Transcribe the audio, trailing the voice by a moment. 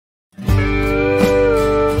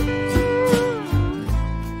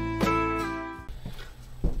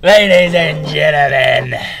Ladies and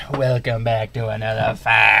gentlemen, welcome back to another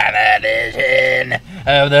fine edition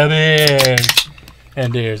of the Beers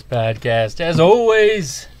and Deers podcast. As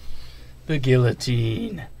always, the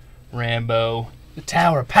guillotine, Rambo, the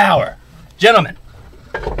Tower of Power. Gentlemen,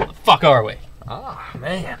 where the fuck are we? Ah,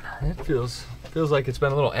 man, it feels like it's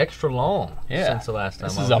been a little extra long since the last time.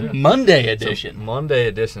 This is a Monday edition. It's a Monday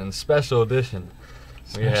edition, special edition.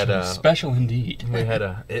 Special indeed. We had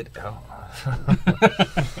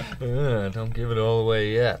don't give it all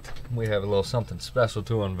away yet. We have a little something special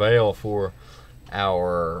to unveil for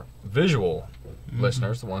our visual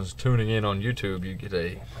listeners, the ones tuning in on YouTube. You get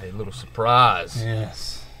a little surprise.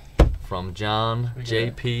 Yes. From John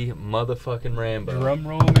J.P. motherfucking Rambo. Drum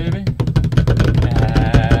roll, baby.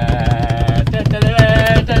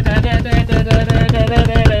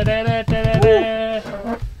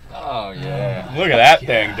 Oh, yeah. Look at that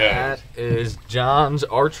thing, dude. That is John's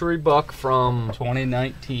archery buck from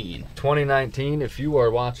 2019. 2019. If you are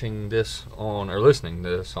watching this or listening to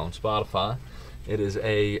this on Spotify, it is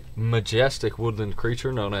a majestic woodland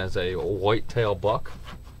creature known as a whitetail buck.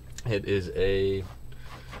 It is a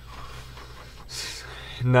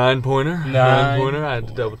 9-pointer. 9-pointer. I had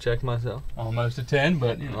to double check myself. Almost a 10,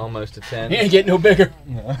 but you know. Almost a 10. He ain't getting no bigger.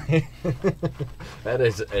 That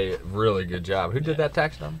is a really good job. Who did that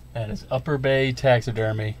taxidermy? That is Upper Bay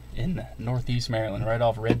Taxidermy in Northeast Maryland, right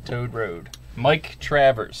off Red Toad Road. Mike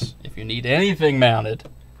Travers. If you need anything mounted,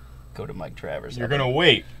 go to Mike Travers. You're gonna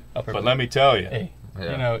wait, but let me tell you. Hey, you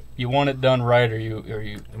know, you want it done right, or you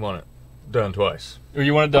want it done twice, or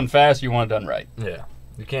you want it done fast, or you want it done right. Yeah,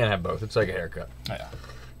 you can't have both. It's like a haircut. Yeah.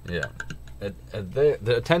 Yeah.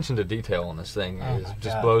 The attention to detail on this thing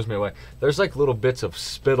just blows me away. There's like little bits of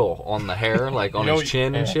spittle on the hair, like on his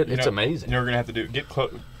chin and shit. It's amazing. You're gonna have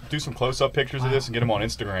to do some close-up pictures of this and get them on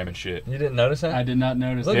Instagram and shit. You didn't notice that? I did not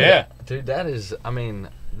notice that. Yeah. Dude, that is, I mean,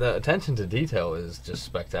 the attention to detail is just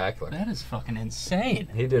spectacular. That is fucking insane.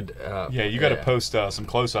 He did. You got to post some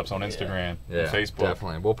close-ups on Instagram and Facebook.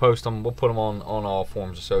 Definitely. We'll post them. We'll put them on all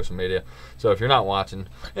forms of social media. So if you're not watching,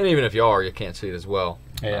 and even if you are, you can't see it as well.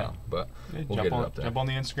 Yeah. But we'll get it up there. Jump on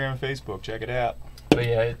the Instagram and Facebook. Check it out. But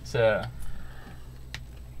yeah, it's art.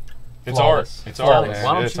 It's art,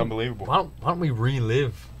 man. It's unbelievable. Why don't we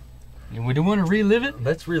relive? We don't want to relive it?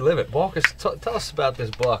 Let's relive it. Walk us. Tell us about this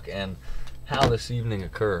buck and how this evening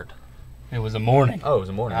occurred. It was a morning. Oh, it was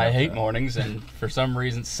a morning. I hate mornings, and for some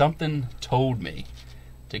reason, something told me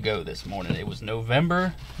to go this morning. It was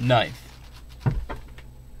November 9th.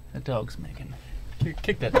 That dog's making...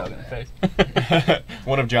 Kick that dog in the face.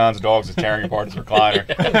 One of John's dogs is tearing apart his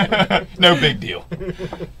recliner. No big deal.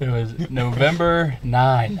 It was November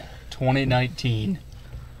 9, 2019.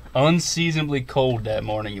 Unseasonably cold that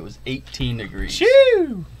morning. It was 18 degrees.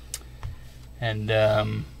 Shoo! And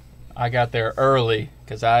I got there early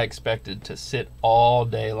because I expected to sit all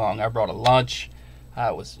day long. I brought a lunch.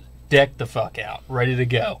 I was decked the fuck out, ready to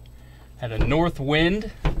go. Had a north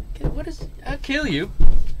wind. I'll kill you.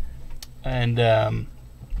 And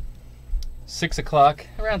 6 o'clock,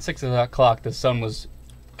 around 6 o'clock, the sun was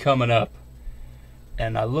coming up.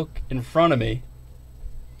 And I look in front of me,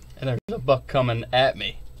 and there's a buck coming at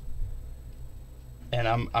me. And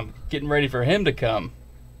I'm getting ready for him to come.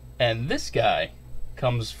 And this guy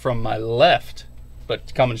comes from my left,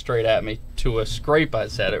 but coming straight at me to a scrape I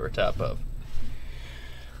sat over top of.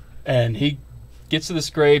 And he gets to the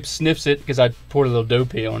scrape, sniffs it, because I poured a little dough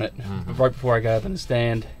pee on it right before I got up in the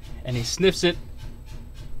stand. And he sniffs it,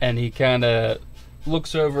 and he kind of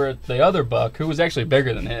looks over at the other buck, who was actually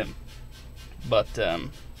bigger than him. But I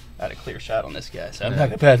had a clear shot on this guy, so I'm not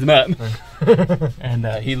going to pass him up. And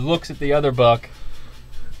he looks at the other buck,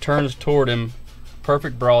 turns toward him,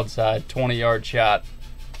 perfect broadside, 20-yard shot,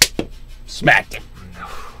 smacked him.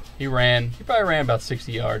 He probably ran about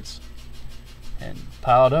 60 yards, and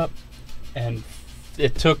piled up. And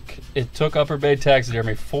it took Upper Bay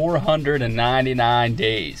Taxidermy 499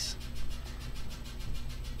 days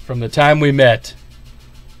from the time we met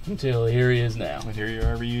until here he is now. And here you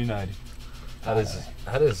are reunited.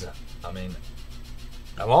 That is, I mean,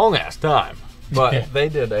 a long ass time, but they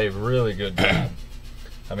did a really good job.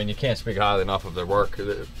 I mean, you can't speak highly enough of their work.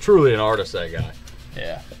 Truly an artist, that guy.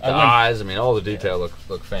 Yeah. The eyes, I mean, all the detail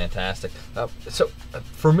look fantastic.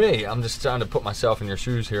 For me, I'm just trying to put myself in your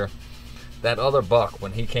shoes here. That other buck,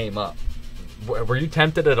 when he came up, were you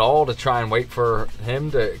tempted at all to try and wait for him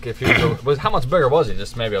to? If he was how much bigger was he?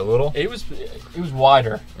 Just maybe a little. He was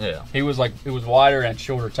wider. Yeah. He was wider and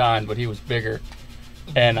shorter tine, but he was bigger.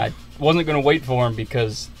 And I wasn't going to wait for him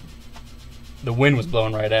because the wind was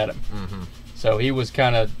blowing right at him. Mm-hmm. So he was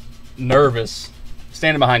kind of nervous,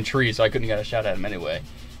 standing behind trees, so I couldn't get a shot at him anyway.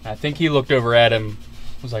 And I think he looked over at him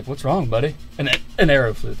was like, "What's wrong, buddy?" And then an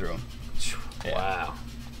arrow flew through him. Yeah. Wow.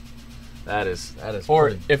 That is. Or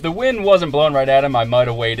pretty, if the wind wasn't blowing right at him, I might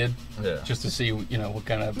have waited yeah. just to see, you know, what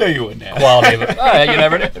kind of No, you wouldn't have. quality of it. You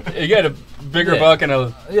never know. You get a bigger Yeah. buck and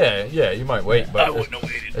a. Yeah, you might wait, but I wouldn't have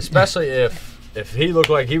waited. especially if he looked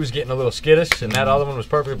like he was getting a little skittish and that other one was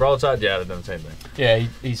perfectly broadside, yeah, I'd have done the same thing. Yeah,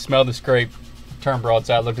 he smelled the scrape, turned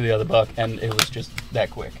broadside, looked at the other buck, and it was just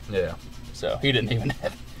that quick. Yeah. So he didn't even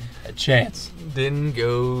have a chance. Didn't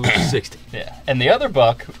go 60. Yeah. And the other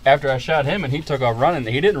buck, after I shot him and he took off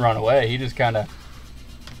running, he didn't run away. He just kind of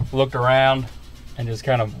looked around and just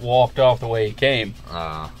kind of walked off the way he came.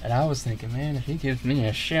 And I was thinking, man, if he gives me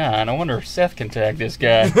a shot, I wonder if Seth can tag this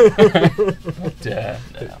guy. But, no.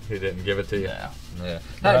 He didn't give it to you. No. Yeah.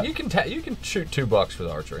 Now you can shoot 2 bucks with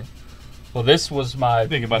archery. Well, this was my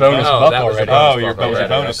Think about bonus that. buck that was already. a bonus Oh, your buck already.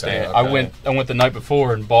 bonus Okay, stamp. okay. I went the night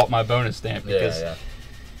before and bought my bonus stamp because Yeah,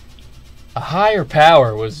 a higher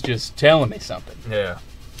power was just telling me something. yeah.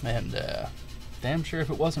 And damn sure if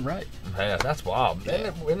it wasn't right. Yeah, that's wild.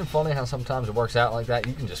 Yeah. Isn't it funny how sometimes it works out like that?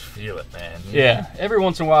 You can just feel it, man. Yeah, every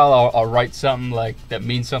once in a while I'll write something like that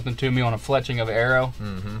means something to me on a fletching of an arrow,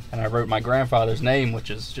 Mm-hmm. and I wrote my grandfather's name, which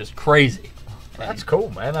is just crazy. That's cool,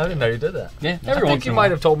 man. I didn't know you did that. Yeah, I every think once you in a might while.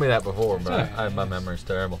 have told me that before, but Yeah. my memory's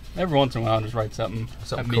terrible. Every once in a while I'll just write something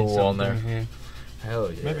Something that means cool on something. there.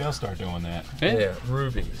 Hell yeah. Maybe I'll start doing that. Yeah. Yeah,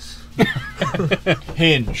 rubies.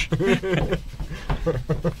 Hinge.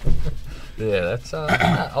 Yeah, that's.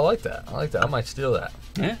 I like that. I like that. I might steal that.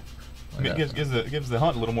 Yeah. I mean, it gives the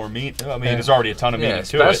hunt a little more meat. I mean, Yeah. there's already a ton of Yeah, meaning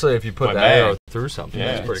to it. especially if you put But the man, arrow through something.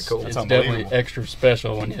 Yeah, That's pretty cool. It's That's definitely unbelievable. extra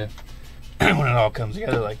special when you when it all comes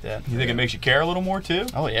together like that. You think it makes you care a little more too?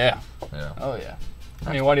 Oh yeah. Yeah. Oh yeah.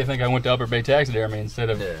 I mean, why do you think I went to Upper Bay Taxidermy instead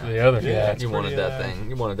of Yeah. the other Yeah, guy? it's You wanted pretty, that thing.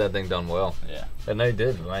 You wanted that thing done well, Yeah. and they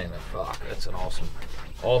did. Man, fuck, that's an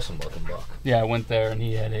awesome looking buck. Yeah, I went there and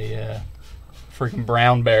he had a freaking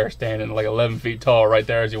brown bear standing like 11 feet tall right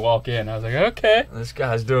there as you walk in. I was like, okay. This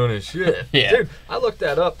guy's doing his shit. Yeah. Dude, I looked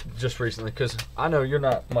that up just recently because I know you're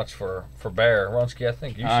not much for bear. Ronsky, I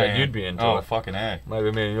think you I said am. you'd be into Oh, it. fucking A.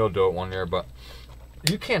 Maybe me and you'll do it one year, but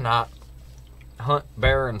you cannot hunt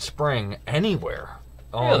bear in spring anywhere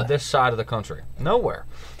on Really? this side of the country. Nowhere.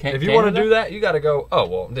 Can't If you want to Canada? do that, you got to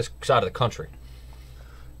go, this side of the country.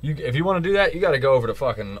 If you want to do that, you got to go over to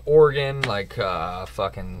fucking Oregon, like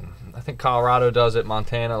I think Colorado does it,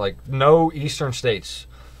 Montana, like no eastern states.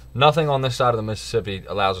 Nothing on this side of the Mississippi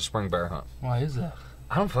allows a spring bear hunt. Why is that?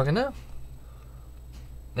 I don't fucking know.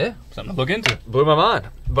 Yeah, Something to look into. blew my mind.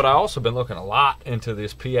 But I also been looking a lot into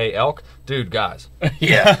this PA elk. Dude, guys,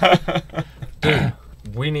 Yeah.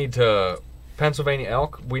 we need to Pennsylvania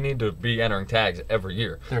elk. We need to be entering tags every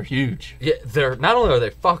year. They're huge. Yeah, they're not only are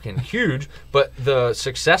they fucking huge, but the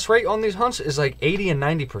success rate on these hunts is like 80 and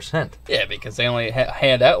 90%. Yeah, because they only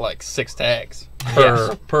hand out like 6 tags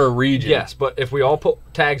Yes. per region. Yes, but if we all put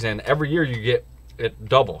tags in every year, you get it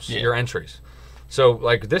doubles Yeah. your entries. So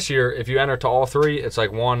like this year, if you enter to all 3, it's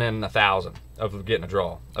like 1 in 1,000 of getting a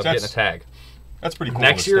draw of getting a tag. That's pretty cool.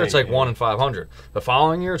 Next to year, it's state, like 1 in 500. The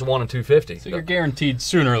following year, it's 1 in 250. So you're guaranteed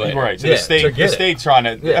sooner or later. Right. So Yeah, the to state, get the it. state's trying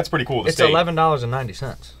to. Yeah. That's pretty cool. The It's state.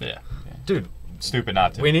 $11.90. Yeah. Dude, Stupid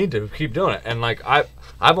not to. we need to keep doing it. And like I've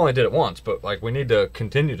only did it once, but like we need to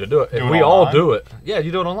continue to do it. If Do it we all online? do it, yeah,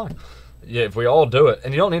 you do it online. Yeah, if we all do it,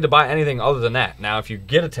 and you don't need to buy anything other than that. Now, if you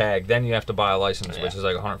get a tag, then you have to buy a license, Yeah. which is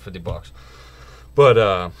like $150.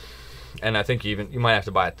 But and I think you might have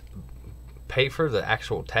to pay for the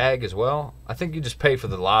actual tag as well. I think you just pay for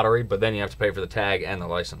the lottery, but then you have to pay for the tag and the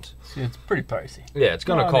license. See, it's pretty pricey. Yeah, it's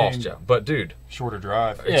gonna No, I cost mean- you. But dude, Shorter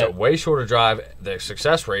drive. it's Yeah. a way shorter drive. The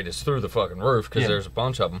success rate is through the fucking roof because Yeah. there's a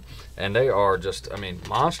bunch of them, and they are just,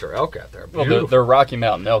 monster elk out there. Well, Beautiful. they're Rocky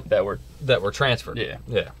Mountain elk that were. that were transferred. Yeah.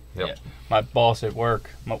 Yeah. Yep. Yeah. My boss at work,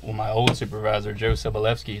 my old supervisor, Joe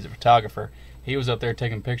Sobolewski, he's a photographer. He was up there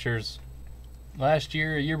taking pictures last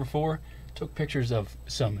year, a year before. Took pictures of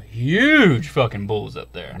some huge fucking bulls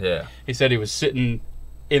up there. Yeah. He said he was sitting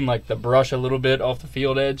in like the brush a little bit off the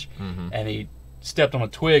field edge, and he stepped on a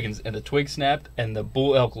twig and the twig snapped, and the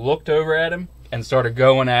bull elk looked over at him and started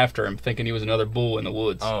going after him, thinking he was another bull in the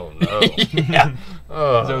woods. Oh no. Yeah.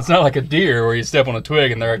 So it's not like a deer where you step on a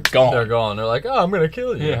twig and they're gone. They're gone. They're like, oh, I'm gonna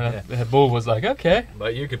kill you. Yeah, that bull was like, okay.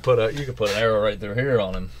 But you could put an arrow right through here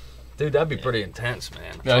on him. Dude, that'd be pretty intense,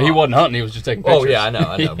 man. No, he wasn't hunting. He was just taking pictures. Oh yeah, I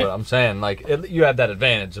know. But I'm saying, like, you have that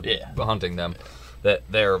advantage of Yeah. hunting them, that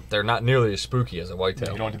they're not nearly as spooky as a You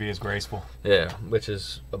whitetail. don't have to be as graceful. Yeah, which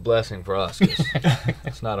is a blessing for us. 'Cause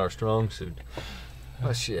it's not our strong suit.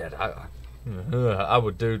 But shit, I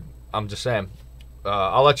would, dude. I'm just saying,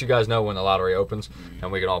 I'll let you guys know when the lottery opens,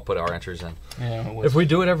 and we can all put our entries in. Yeah, If we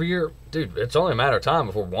do it every year, dude, it's only a matter of time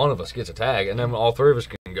before one of us gets a tag, and then all 3 of us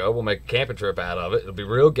can go. We'll make a camping trip out of it. It'll be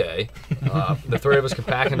real gay. The 3 of us can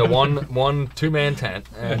pack into one 2-man tent.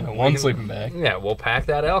 And one sleeping bag. Yeah, we'll pack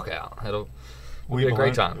that elk out. It'll be a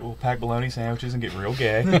great time. We'll pack bologna sandwiches and get real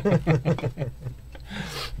gay.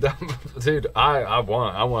 Dude, I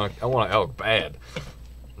want an elk bad.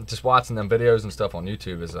 Just watching them videos and stuff on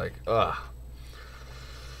YouTube is like, ugh.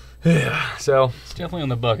 Yeah, so It's definitely on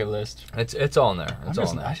the bucket list. it's on there. It's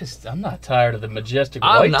on there. I'm not tired of the majestic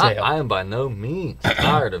I'm not. whitetail. I am by no means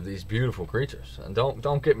tired of these beautiful creatures. And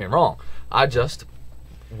don't get me wrong. I just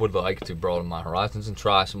would like to broaden my horizons and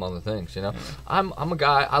try some other things. You know, I'm a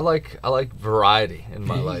guy. I like variety in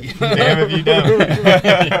my life. Damn if you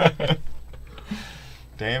don't.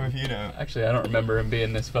 Damn if you don't. Actually, I don't remember him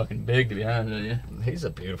being this fucking big, to be honest with you. He's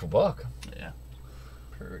a beautiful buck. Yeah.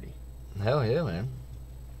 Pretty. Hell yeah, man.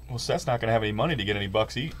 Well, Seth's not gonna have any money to get any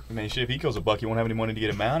bucks eat. I mean, shit, if he kills a buck, he won't have any money to get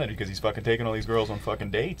it mounted because he's fucking taking all these girls on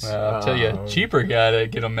fucking dates. Well, I'll tell you, a cheaper guy to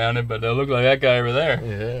get them mounted, but they'll look like that guy over there.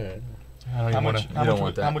 Yeah. I don't even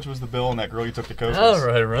want to. How much was the bill on that girl you took to Coco's? All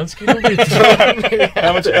right, Runsky, don't be throwing me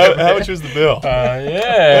How much was the bill?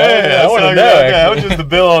 Yeah, I want to know. Okay, how much was the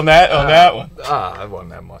bill on that one? It wasn't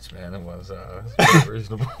that much, man. It was pretty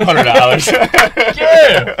reasonable. $100.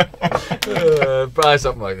 Yeah. Probably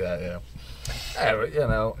something like that, yeah. Yeah, but, you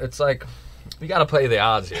know, it's like, you got to play the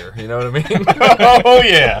odds here. You know what I mean? Oh,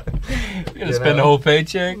 yeah. You gotta spend the whole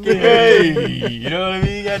paycheck. Hey, you know what I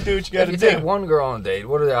mean? You got to do what you got to If do. you take one girl on a date,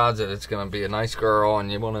 what are the odds that it's going to be a nice girl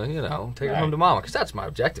and you want to, you know, take her home to mama? Because that's my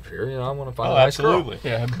objective here. You know, I want to find a nice absolutely.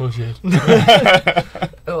 Yeah, bullshit.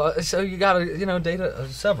 girl. So you got to, you know, date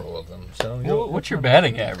several of them. So Well, what's your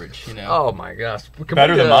batting average? You know. Oh, my gosh.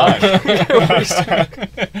 Better than mine.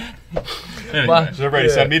 My- So everybody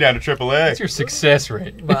send me down to AAA. What's your success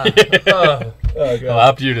rate? oh, I'll God.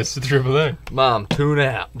 opt you to AAA. Mom, tune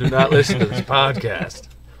out. Do not listen to this podcast.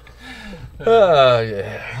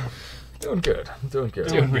 Yeah. Doing good. Doing good.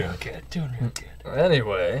 Doing real good. Doing real good.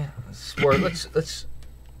 Anyway, let's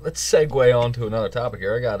segue on to another topic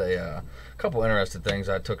here. I got a couple interesting things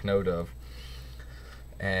I took note of,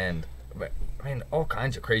 and I mean all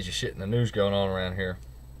kinds of crazy shit in the news going on around here.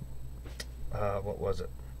 What was it?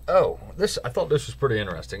 Oh, I thought this was pretty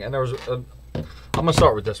interesting, and there was I'm gonna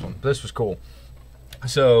start with this one. This was cool.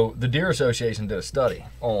 So the Deer Association did a study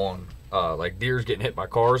on like deers getting hit by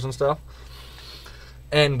cars and stuff.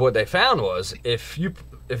 And what they found was if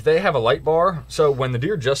they have a light bar, so when the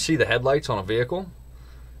deer just see the headlights on a vehicle,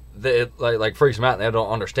 it like freaks them out and they don't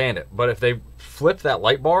understand it. But if they flip that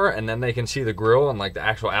light bar and then they can see the grill and like the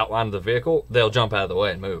actual outline of the vehicle, they'll jump out of the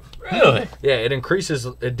way and move. Really? Yeah, it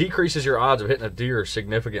decreases your odds of hitting a deer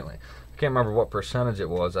significantly. I can't remember what percentage it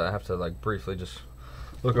was. I have to like briefly just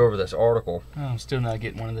look over this article. Oh, I'm still not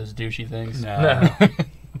getting one of those douchey things. No.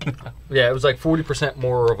 Yeah, it was like 40%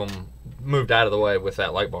 more of them moved out of the way with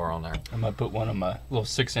that light bar on there. I might put one on my little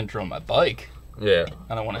 6-incher on my bike. Yeah.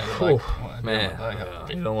 I don't want to have Whew, like man, on my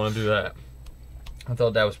bike. you don't want to do that. I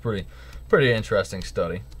thought that was pretty interesting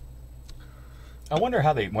study. I wonder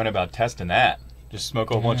how they went about testing that. Just smoke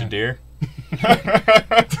a whole bunch of deer?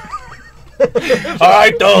 All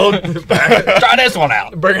right, dude. Try this one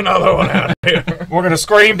out. Bring another one out here. We're going to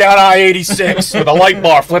scream down I-86 with a light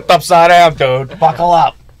bar flipped upside down, dude. Buckle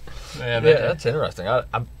up. Yeah, Yeah, that's interesting.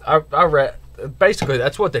 I read basically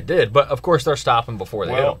that's what they did, but of course they're stopping before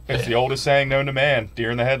they Well, hit it's the oldest saying known to man,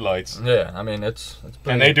 deer in the headlights. them. Yeah, I mean it's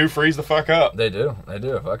pretty, And they do freeze the fuck up. They do.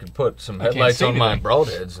 If I could put some can't headlights see on my anything.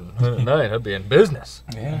 broadheads and night, I'd be in business.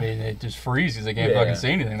 I mean, they just freeze because they can't Yeah. fucking see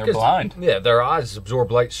anything. They're 'Cause, blind. Yeah, their eyes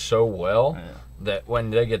absorb light so well Yeah. that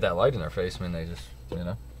when they get that light in their face, I mean they just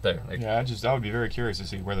they Yeah, I would be very curious to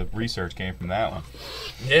see where the research came from that one.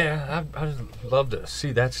 yeah. I'd love to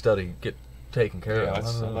see that study get taken care Yeah,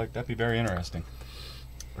 of. that'd be very interesting.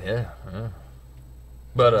 Yeah.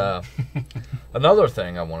 But another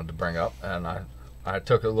thing I wanted to bring up, and I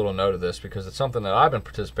took a little note of this because it's something that I've been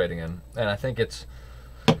participating in, and I think it's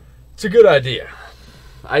a good idea.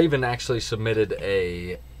 I even actually submitted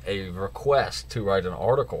a request to write an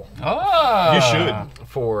article Oh, You should.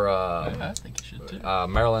 for I think you should too.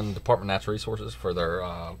 Maryland Department of Natural Resources for their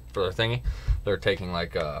thingy. They're taking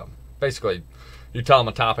like basically. You tell them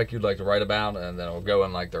a topic you'd like to write about, and then it'll go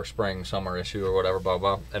in like their spring, summer issue or whatever, blah,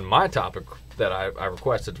 blah. And my topic that I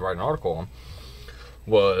requested to write an article on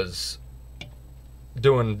was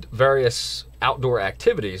doing various outdoor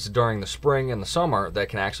activities during the spring and the summer that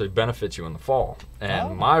can actually benefit you in the fall.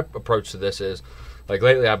 And my approach to this is, like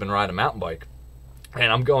lately I've been riding a mountain bike,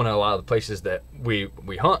 and I'm going to a lot of the places that we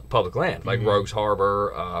hunt public land, like Rogues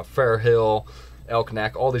Harbor, Fair Hill, Elk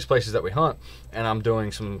Neck, all these places that we hunt, and I'm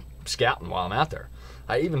doing some scouting while I'm out there.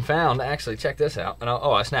 I even found, actually, check this out, and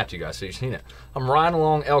I snapped you guys so you've seen it. I'm riding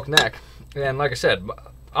along Elk Neck, and like I said,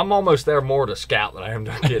 I'm almost there more to scout than I am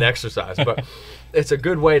to get exercise, but it's a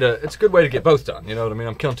good way to get both done. You know what I mean?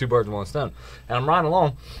 I'm killing two birds with one stone. And I'm riding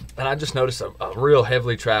along, and I just noticed a real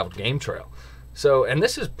heavily traveled game trail. So, and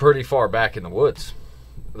this is pretty far back in the woods.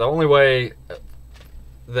 The only way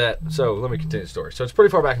so let me continue the story. So it's pretty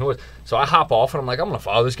far back in the woods. So I hop off, and I'm like, I'm going to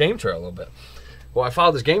follow this game trail a little bit. Well, I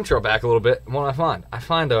follow this game trail back a little bit, and what do I find? I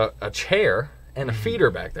find a chair and a feeder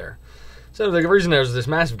back there. So the reason there's this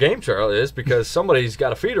massive game trail is because somebody's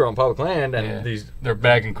got a feeder on public land, and they're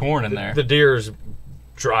bagging corn in there. The deer's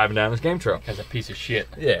driving down this game trail. As a piece of shit.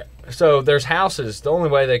 Yeah. So there's houses. The only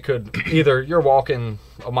way they could, either you're walking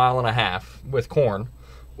 1.5 miles with corn,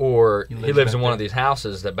 or he lives in one of these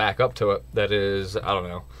houses that back up to it that is, I don't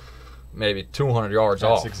know, maybe 200 yards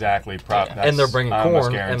off. That's exactly and they're bringing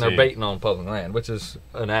corn and they're baiting on public land, which is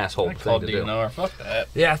an asshole thing to DNR. Fuck that.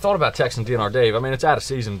 Yeah, I thought about texting DNR Dave. I mean, it's out of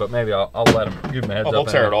season, but maybe I'll let him give him a heads up. They'll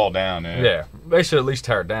tear it all down. Yeah, they should at least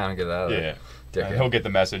tear it down and get it out of there. Yeah. He'll get the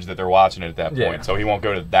message that they're watching it at that point, so he won't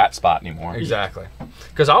go to that spot anymore. Exactly.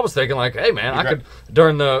 Because I was thinking, like, hey, man, I could,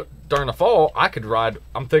 during the fall, I could ride.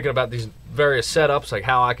 I'm thinking about these various setups, like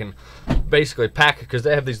how I can basically pack it, because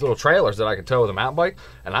they have these little trailers that I can tow with a mountain bike,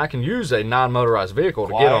 and I can use a non-motorized vehicle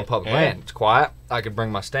to get on public land. It's quiet. I could bring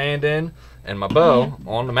my stand in and my bow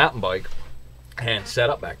on the mountain bike and set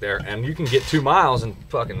up back there, and you can get 2 miles in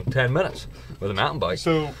fucking 10 minutes with a mountain bike.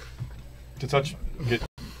 So, to touch...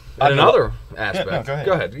 And another aspect. Yeah, no,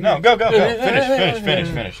 go ahead. No, go.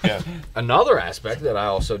 Finish. Go. Another aspect that I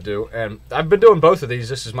also do, and I've been doing both of these.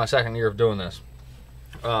 This is my second year of doing this.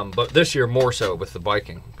 But this year more so with the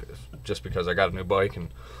biking, just because I got a new bike and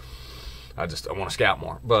I want to scout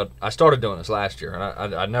more. But I started doing this last year,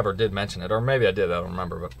 and I never did mention it, or maybe I did. I don't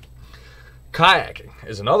remember. But kayaking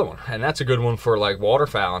is another one, and that's a good one for like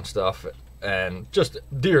waterfowl and stuff, and just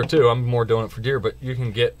deer too. I'm more doing it for deer, but you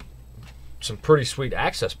can get some pretty sweet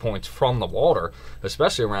access points from the water,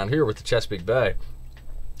 especially around here with the Chesapeake Bay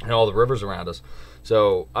and all the rivers around us.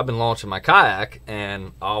 So I've been launching my kayak,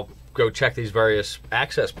 and I'll go check these various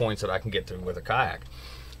access points that I can get to with a kayak.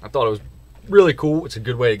 I thought it was really cool. It's a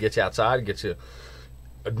good way to get you outside, get you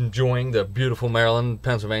enjoying the beautiful Maryland,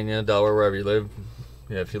 Pennsylvania, Delaware, wherever you live.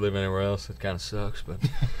 Yeah, if you live anywhere else, it kind of sucks, but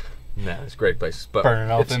no, it's great places. But burning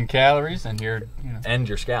off them calories, and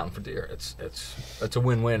you're scouting for deer. It's a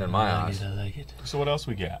win-win in my eyes. I like it. So what else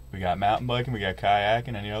we got? We got mountain biking, we got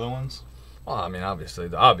kayaking. Any other ones? Well, I mean, obviously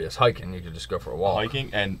the obvious hiking. You could just go for a walk. Hiking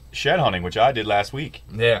and shed hunting, which I did last week.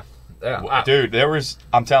 Yeah. Dude,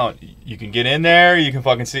 I'm telling you can get in there, you can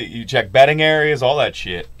fucking see, you check bedding areas, all that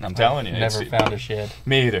shit. I'm telling you. Never found a shed.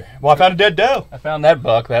 Me either. Well, I found a dead doe. I found that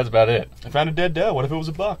buck, that's about it. I found a dead doe. What if it was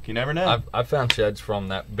a buck? You never know. I found sheds from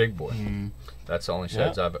that big boy. That's the only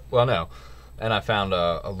sheds I've... Well, no. And I found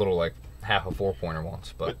a little, like, half a 4-pointer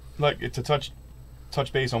once. But like, it's a touch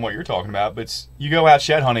base on what you're talking about, but you go out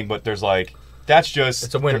shed hunting, but there's like, that's just...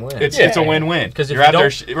 It's a win-win. It's a win-win. Because if you're out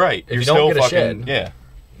there... Right. If you're still get a shed... Yeah.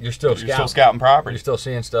 You're still scouting property. You're still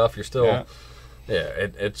seeing stuff. You're still,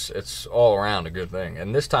 it's all around a good thing.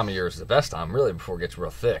 And this time of year is the best time, really, before it gets real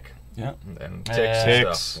thick. Yeah. And ticks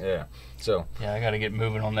and stuff. Yeah. So. Yeah, I got to get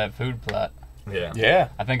moving on that food plot. Yeah. Yeah.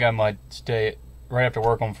 I think I might stay right after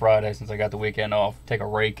work on Friday, since I got the weekend off. Take a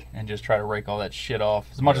rake and just try to rake all that shit off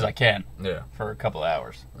as much as I can. Yeah. For a couple of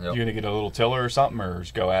hours. Yep. You gonna get a little tiller or something, or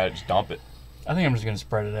just go at it, just dump it? I think I'm just gonna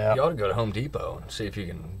spread it out. You ought to go to Home Depot and see if you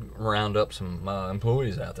can round up some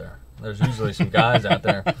employees out there. There's usually some guys out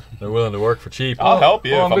there that are willing to work for cheap. I'll help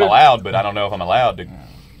you if I'm allowed, but I don't know if I'm allowed to.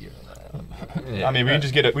 Yeah. I mean, we can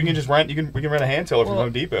just rent. We can rent a hand tiller from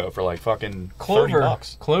Home Depot for like fucking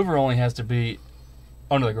 $30. Clover only has to be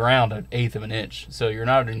under the ground 1/8 of an inch, so you're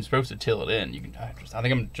not even supposed to till it in. I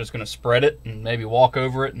think I'm just gonna spread it and maybe walk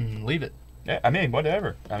over it and leave it. Yeah, I mean,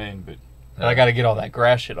 whatever. I mean, but I got to get all that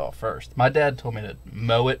grass shit off first. My dad told me to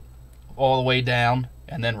mow it all the way down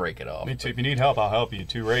and then rake it off. Me too. If you need help, I'll help you.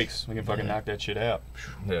 2 rakes, we can fucking knock that shit out.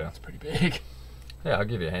 Yeah, that's pretty big. Yeah, I'll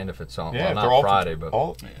give you a hand if it's on. Yeah, well, not Friday, but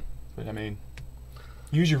but I mean,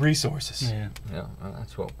 use your resources. Yeah, well,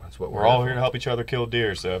 that's what we're all here to help each other kill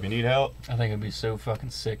deer. So if you need help, I think it'd be so fucking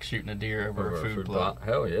sick shooting a deer over a food plot.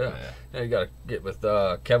 Hell yeah. Yeah, you got to get with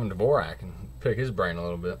Kevin Dvorak and pick his brain a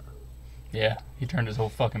little bit. Yeah, he turned his whole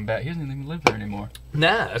fucking back. He doesn't even live there anymore.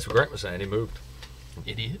 Nah, that's what Grant was saying. He moved.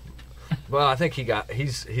 Idiot. Well, I think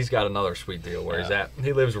he's got another sweet deal where he's at.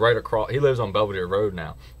 He lives right across. He lives on Belvedere Road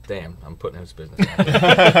now. Damn, I'm putting his business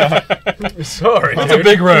out. Sorry, it's a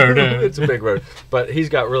big road. It's a big road, but he's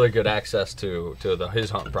got really good access to his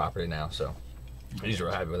hunting property now. So He's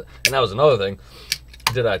real happy with it. And that was another thing.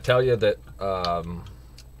 Did I tell you that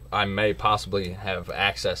I may possibly have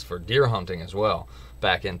access for deer hunting as well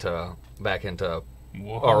back into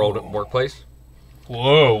our old workplace?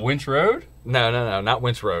 Whoa, Winch Road? No, not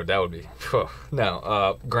Winch Road. That would be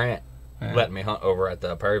Grant let me hunt over at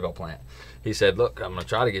the Perryville plant. He said, "Look, I'm gonna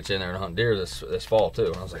try to get you in there and hunt deer this fall too."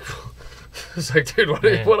 And I was like, "It's like, dude, what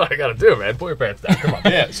do I gotta do, man? Pull your pants down. Come on."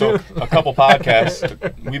 Yeah. So a couple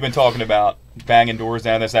podcasts we've been talking about banging doors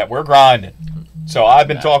down. This that we're grinding. So I've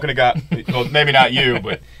been talking to guys. Well, maybe not you,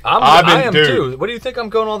 but I am too. What do you think I'm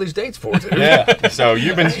going on all these dates for, dude? Yeah. So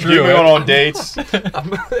you've been going on dates.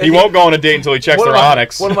 He won't go on a date until he checks their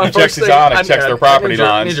Onyx. He checks his Onyx, checks their property lines.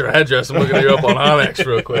 I need your address. I'm looking you up on Onyx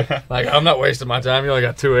real quick. Like, I'm not wasting my time. You only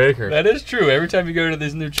got 2 acres. That is true. Every time you go to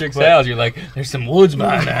this new chick's house, you're like, "There's some woods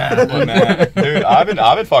behind that." Dude, I've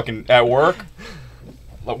been fucking at work.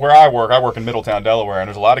 Where I work in Middletown, Delaware, and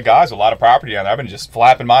there's a lot of guys, a lot of property down there. I've been just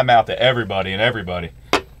flapping my mouth to everybody and everybody.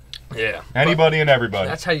 Yeah. Anybody and everybody.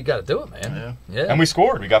 That's how you got to do it, man. Yeah. And we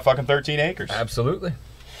scored. We got fucking 13 acres. Absolutely.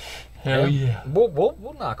 Hell yeah.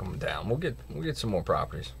 We'll knock them down. We'll get some more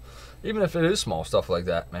properties. Even if it is small stuff like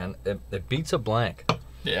that, man, it beats a blank.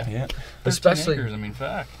 Yeah. Especially, acres, I mean,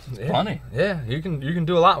 fact. It's plenty. Yeah, you can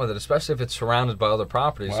do a lot with it, especially if it's surrounded by other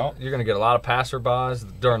properties. Well, you're going to get a lot of passerbys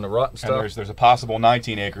during the rut and stuff. And there's a possible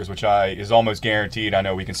 19 acres, which is almost guaranteed. I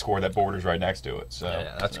know we can score that borders right next to it. So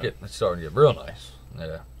yeah, that's starting to get real nice.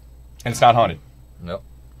 Yeah. And it's not hunted. Nope.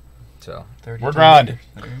 So we're grinding.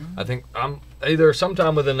 I think I'm either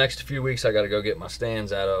sometime within the next few weeks. I got to go get my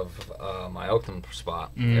stands out of my Oakland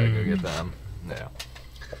spot. Got to go get them. Yeah.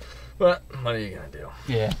 But what are you gonna do?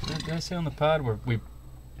 Yeah. Did I say on the pod where we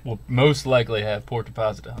will most likely have port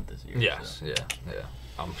deposit to hunt this year? Yes. So. Yeah.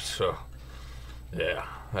 I'm so. Yeah,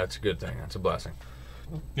 that's a good thing. That's a blessing.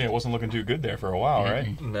 Yeah, it wasn't looking too good there for a while,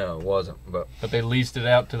 right? No, it wasn't. But they leased it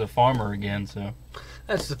out to the farmer again, so.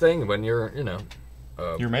 That's the thing when you're,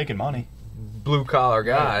 you're making money. Blue collar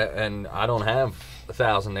guy, and I don't have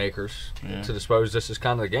 1,000 acres to dispose. This is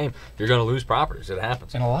kind of the game. You're going to lose properties. It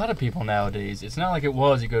happens. And a lot of people nowadays, it's not like it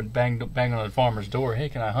was. You go bang on a farmer's door. Hey,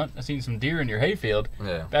 can I hunt? I seen some deer in your hayfield.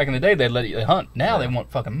 Yeah. Back in the day, they'd let you hunt. Now they want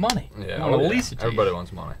fucking money. Yeah. They want to lease it to Everybody you.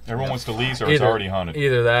 wants money. Everyone wants to lease, or it's already hunted.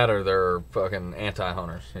 Either that, or they're fucking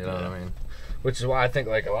anti-hunters. You know what I mean? Which is why I think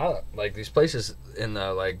like a lot of like these places in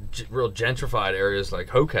the like real gentrified areas like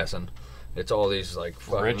Hockessin, it's all these like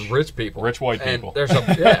fucking rich people, rich white people. There's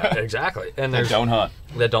exactly, and that don't hunt.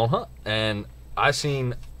 That don't hunt, and I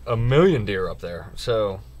seen 1 million deer up there.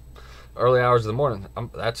 So early hours of the morning.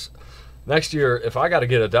 That's next year. If I got to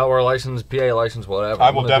get a Delaware license, PA license, whatever,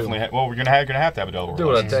 I will definitely. We're gonna have to have a Delaware. Do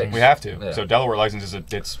what it takes. We have to. Yeah. So Delaware license is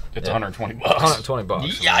it's $120. $120.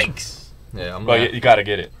 Yikes! Yeah, but you got to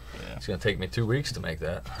get it. It's going to take me 2 weeks to make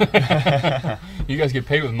that. You guys get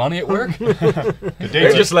paid with money at work?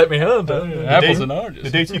 They just let me hunt. Apples and oranges. The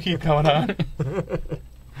dates you keep coming on.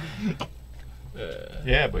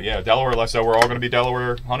 Delaware. So we're all going to be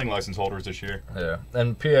Delaware hunting license holders this year. Yeah,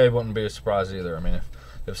 and PA wouldn't be a surprise either. I mean,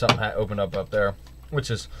 if something had opened up there, which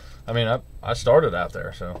is, I mean, I started out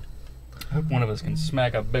there, so. I hope one of us can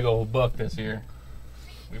smack a big old buck this year.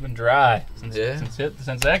 We've been dry since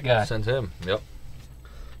that guy. Since him, yep.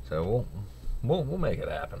 So we'll make it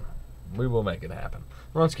happen. We will make it happen.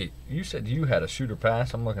 Runsky, you said you had a shooter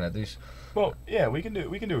pass. I'm looking at these. Well, yeah, we can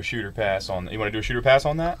do a shooter pass on. You want to do a shooter pass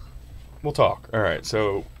on that? We'll talk. All right.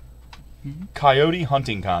 So, coyote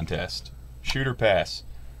hunting contest, shooter pass.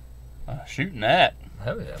 Shooting that.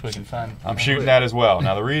 Hell yeah. We can find. I'm shooting that as well.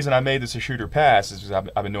 Now the reason I made this a shooter pass is because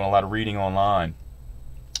I've been doing a lot of reading online,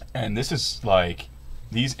 and this is like.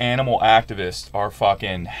 These animal activists are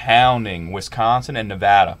fucking hounding Wisconsin and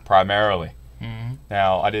Nevada primarily. Mm-hmm.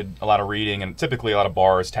 Now, I did a lot of reading, and typically a lot of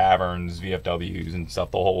bars, taverns, VFWs, and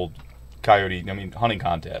stuff, the whole hunting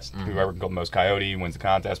contest. Mm-hmm. Whoever can kill the most coyote wins the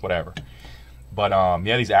contest, whatever. But,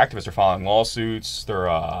 these activists are filing lawsuits. They're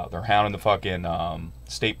hounding the fucking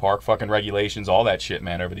state park fucking regulations, all that shit,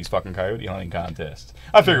 man, over these fucking coyote hunting contests.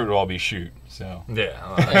 I figured it would all be shoot, so.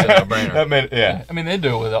 Yeah, that's a no-brainer. I mean, they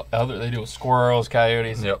do it with squirrels,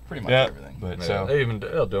 coyotes, pretty much everything. But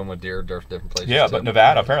they'll do them with deer, different places. Yeah, but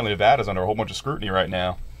apparently Nevada's under a whole bunch of scrutiny right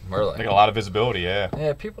now. Really? They got a lot of visibility, yeah.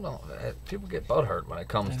 Yeah, people get butthurt when it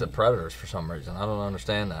comes to predators for some reason. I don't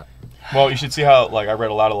understand that. Well, you should see how, like, I read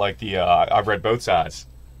a lot of, like, I've read both sides.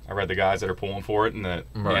 I read the guys that are pulling for it and the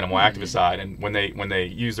animal activist side. And when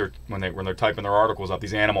they're typing their articles up,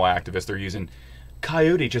 these animal activists, they're using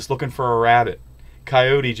coyote just looking for a rabbit,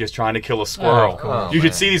 coyote just trying to kill a squirrel. You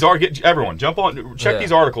should see these everyone jump on, check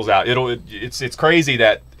these articles out. It's crazy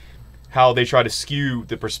that how they try to skew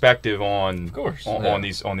the perspective on Of course. on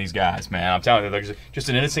these guys, man. I'm telling you, they're just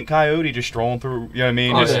an innocent coyote just strolling through. You know what I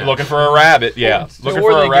mean? Oh, Just yeah. looking for a rabbit. Yeah, looking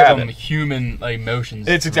for they a give rabbit. them human emotions.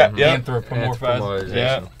 It's exactly Anthropomorphized.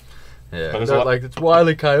 Yeah. Yeah, But there's they're a lot- like, it's Wile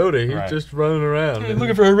E. Coyote. He's Right. just running around. Hey,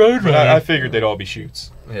 looking for a road But runner. I figured they'd all be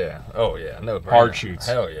shoots. Yeah. Oh, yeah. No brainer. Hard shoots.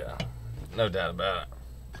 Hell yeah. No doubt about it.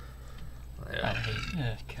 Yeah.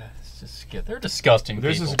 Yeah, God, it's just they're disgusting.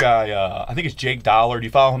 There's people. this guy. I think it's Jake Dollar. Do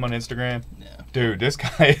you follow him on Instagram? Yeah. Dude, this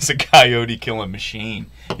guy is a coyote killing machine.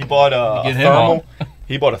 He bought a Get him thermal.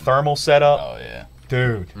 He bought a thermal setup. Oh yeah.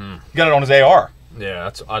 Dude, he got it on his AR. Yeah,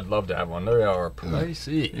 I'd love to have one. They are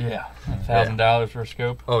pricey. Yeah. $1,000 for a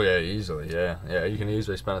scope. Oh, yeah, easily. Yeah. Yeah, you can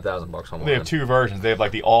easily spend $1,000 on one. They have two versions. They have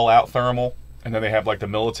like the all-out thermal, and then they have like the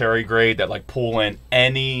military grade that like pull in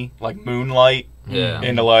any like moonlight Yeah.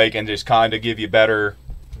 into like and just kind of give you better,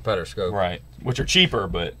 Better scope. right? Which are cheaper,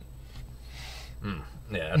 but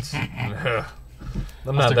Yeah, it's. I'm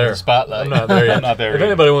Stick not with there. the spotlight. I'm not there yet. I'm not there If yet.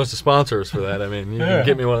 anybody wants to sponsor us for that, I mean, you Yeah. can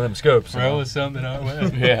get me one of them scopes. Throw us something our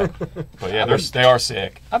way. yeah, but yeah, they are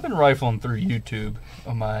sick. I've been rifling through YouTube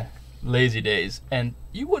on my lazy days, and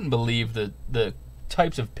you wouldn't believe the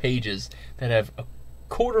types of pages that have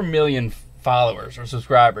 250,000 followers or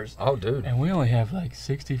subscribers, Oh, dude. and we only have like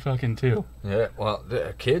 60 fucking two. Yeah, well,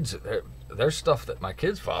 the kids, there's stuff that my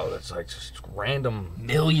kids follow that's like just random.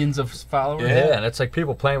 Millions of followers. Yeah, and it's like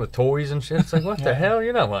people playing with toys and shit. It's like, what the hell?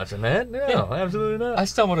 You're not watching that? No, absolutely not. I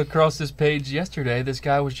stumbled across this page yesterday. This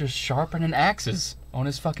guy was just sharpening axes on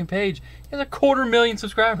his fucking page. He has 250,000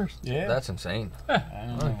 subscribers. Yeah, That's insane. I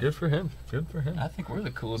don't know. Oh, good for him. Good for him. I think we're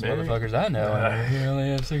the coolest Very. motherfuckers I know. and we only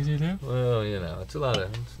have 62. Well, you know, it's a lot of.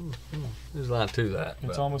 There's a lot to that.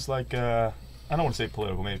 It's but- almost like I don't want to say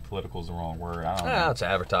political. Maybe political is the wrong word. I don't know. It's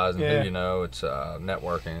advertising, Yeah. you know, it's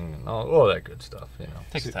networking and all that good stuff, you know.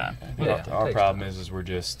 Takes time. Yeah. Our takes problem is we're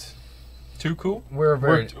just too cool. We're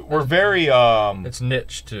very, We're very it's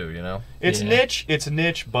niche too, you know. It's Yeah. niche. It's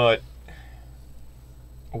niche, but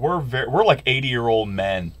we're like 80-year-old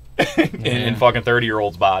men in fucking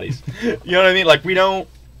 30-year-olds' bodies. You know what I mean? Like we don't.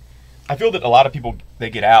 I feel that a lot of people they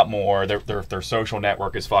get out more. Their social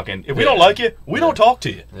network is fucking. If we don't like you, we don't talk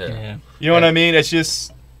to you. Yeah. Yeah. You know what I mean? It's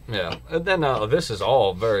just Yeah. And then this is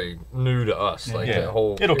all very new to us, like Yeah. the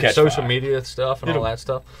whole It'll catch social fire. media stuff and all It'll- that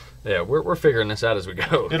stuff. Yeah, we're figuring this out as we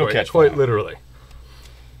go. It'll quite, catch quite fire. literally.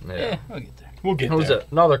 Yeah, we'll get there. we'll get It was there.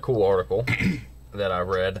 another cool article that I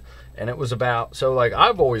read, and it was about, so like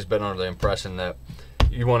I've always been under the impression that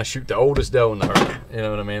you want to shoot the oldest doe in the herd. You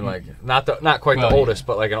know what I mean? Like not quite Well, the yeah. oldest,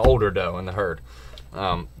 but like an older doe in the herd.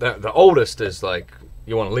 The oldest is like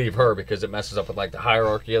you want to leave her because it messes up with like the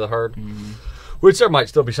hierarchy of the herd. Which there might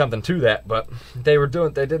still be something to that, but they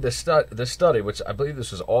did this study, which I believe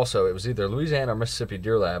this was also, it was either Louisiana or Mississippi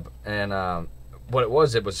Deer Lab, and what it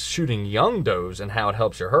was shooting young does and how it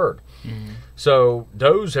helps your herd. So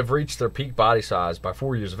does have reached their peak body size by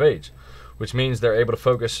 4 years of age, which means they're able to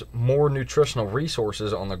focus more nutritional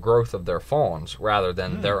resources on the growth of their fawns rather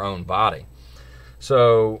than their own body.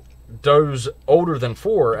 So does older than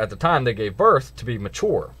 4 at the time they gave birth to be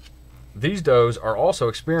mature. These does are also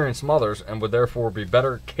experienced mothers and would therefore be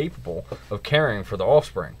better capable of caring for the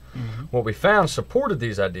offspring. What we found supported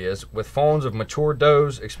these ideas, with fawns of mature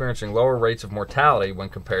does experiencing lower rates of mortality when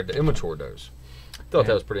compared to immature does. Thought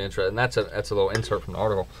that was pretty interesting. That's a little insert from the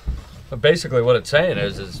article. But basically what it's saying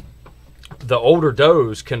is the older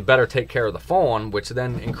does can better take care of the fawn, which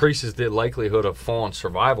then increases the likelihood of fawn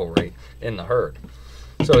survival rate in the herd.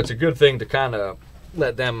 So it's a good thing to kind of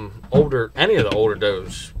let any of the older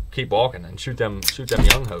does keep walking and shoot them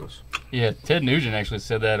young hoes. Yeah, Ted Nugent actually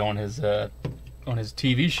said that on his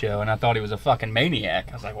TV show, and I thought he was a fucking maniac.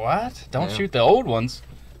 I was like, what? Don't Yeah. shoot the old ones.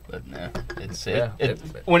 But no, it's Yeah,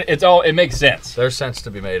 it makes sense. There's sense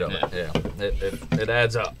to be made of it. Yeah, it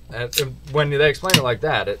adds up. And when they explain it like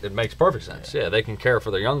that, it makes perfect sense. Yeah, they can care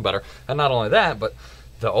for their young better, and not only that, but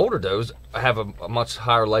the older does have a much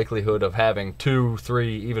higher likelihood of having 2,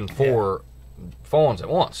 3, even 4 fawns at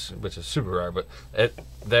once, which is super rare. But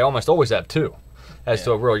they almost always have 2. As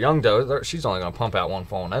to a real young doe, she's only going to pump out 1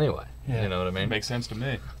 fawn anyway. Yeah. You know what I mean? It makes sense to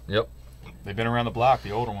me. Yep. They've been around the block,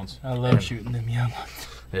 the older ones. I love shooting them young ones.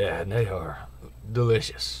 Yeah, and they are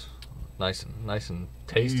delicious, nice and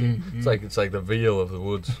tasty. Mhm. It's like the veal of the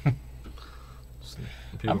woods.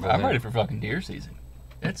 I'm ready for fucking deer season.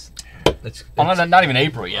 It's It's not even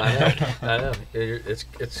April yet. I know.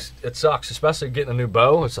 It sucks, especially getting a new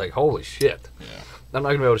bow. It's like, holy shit. Yeah. I'm not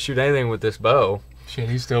gonna be able to shoot anything with this bow. Shit,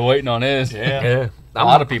 he's still waiting on his. Yeah. A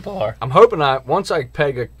lot of people are. I'm hoping once I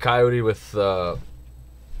peg a coyote with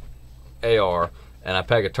AR, and I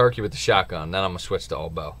peg a turkey with the shotgun. Then I'm gonna switch to all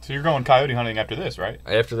bow. So you're going coyote hunting after this, right?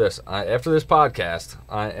 After this podcast,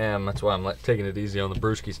 I am. That's why I'm taking it easy on the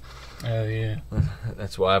brewskis. Oh yeah.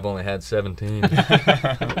 That's why I've only had 17.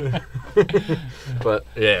 But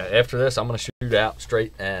yeah, after this, I'm gonna shoot out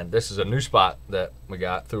straight, and this is a new spot that we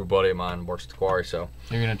got through a buddy of mine who works at the quarry. So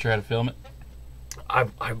You're gonna try to film it? I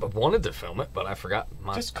wanted to film it, but I forgot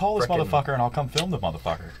my. Just call this motherfucker and I'll come film the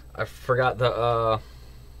motherfucker. I forgot the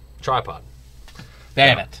tripod.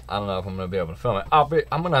 Damn it. I don't know if I'm gonna be able to film it.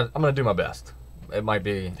 I'm gonna do my best. It might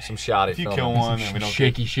be some shoddy. If you filming. kill one and we don't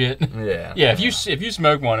Shaky shit. Yeah. Yeah, if you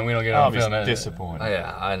smoke one and we don't get I'll on be film, disappointed.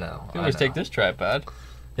 Yeah, I know. you can always take this tripod.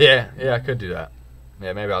 Yeah, I could do that.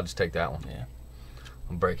 Yeah, maybe I'll just take that one. Yeah.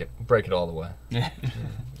 I'll break it all the way. Yeah.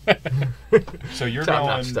 So you're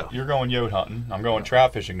Top-notch stuff. going yote hunting. I'm going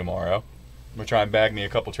trout fishing tomorrow. I'm gonna try and bag me a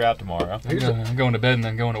couple trout tomorrow. I'm going to bed and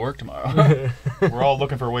then going to work tomorrow. We're all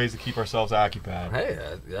looking for ways to keep ourselves occupied. Hey,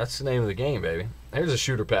 that's the name of the game, baby. Here's a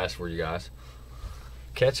shooter pass for you guys.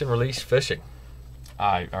 Catch and release fishing.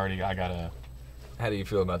 I got a. How do you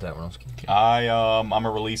feel about that, Ronski? I'm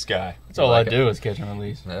a release guy. That's all I do is catch and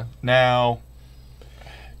release. Yeah. Now,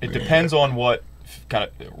 it depends on what kind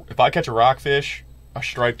of. If I catch a rockfish, a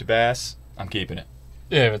striped bass, I'm keeping it.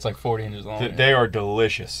 Yeah, if it's like 40 inches long. They are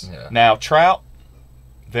delicious. Yeah. Now, trout,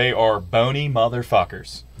 they are bony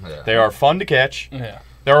motherfuckers. Yeah. They are fun to catch. Yeah.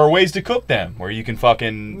 There are ways to cook them where you can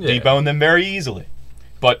fucking debone them very easily.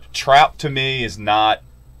 But trout to me is not.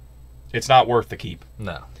 It's not worth the keep.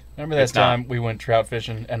 No. Remember that time we went trout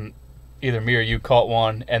fishing and either me or you caught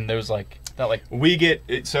one and there was like that like we get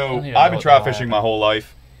it. So I don't even I've know been trout what fishing happened. my whole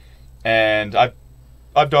life, and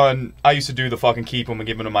I used to do the fucking keep them and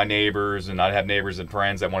give them to my neighbors, and I'd have neighbors and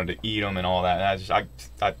friends that wanted to eat them and all that. And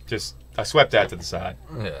I swept that to the side.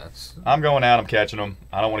 Yeah. I'm going out. I'm catching them.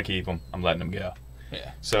 I don't want to keep them. I'm letting them go.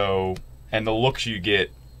 Yeah. So, and the looks you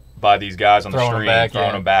get by these guys on the Throwing 'em stream back, throwing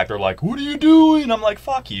yeah. them back, they're like, "What are you doing?" I'm like,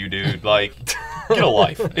 "Fuck you, dude. Like, get a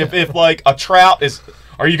life." If like a trout is,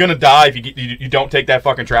 are you gonna die if you don't take that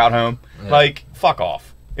fucking trout home? Yeah. Like, fuck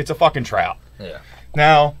off. It's a fucking trout. Yeah.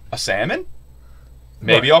 Now, a salmon,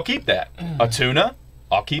 maybe Right. I'll keep that. A tuna,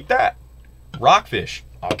 I'll keep that. Rockfish,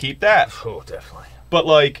 I'll keep that. Oh, definitely. But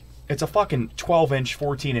like, it's a fucking 12-inch,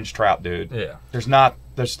 14-inch trout, dude. Yeah. There's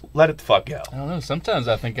let it the fuck go. I don't know. Sometimes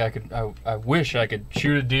I think I wish I could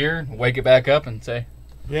shoot a deer, wake it back up, and say,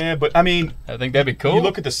 Yeah, but I mean, I think that'd be cool. you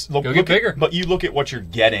look at this. Look, Go get bigger. But you look at what you're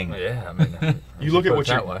getting. Yeah, I mean, You look at put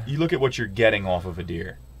it that way. you look at what you're getting off of a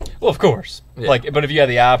deer. Well, of course. Yeah. Like, but if you had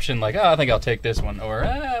the option, like, oh, I think I'll take this one, or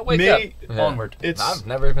wake Me- up, Yeah. onward. I've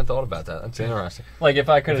never even thought about that. That's interesting. Like if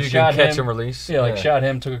I could If have you shot can catch him, and release. yeah, shot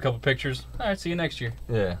him, took a couple pictures. All right, see you next year.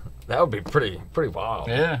 Yeah. That would be pretty wild.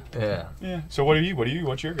 Yeah. Yeah. Yeah. So what are you?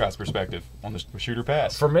 What's your guys' perspective on the shooter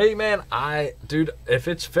pass? For me, man, dude, if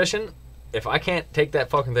it's fishing, if I can't take that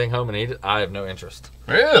fucking thing home and eat it, I have no interest.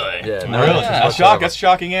 Really? Yeah, no Really? interest That's a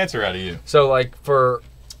shocking answer out of you. So like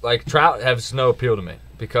trout has no appeal to me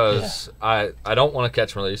because I don't want to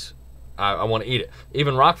catch and release. I want to eat it.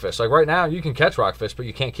 Even rockfish. Like right now, you can catch rockfish, but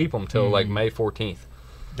you can't keep them till like May 14th.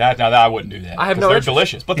 That I wouldn't do that. I have 'Cause no They're interest.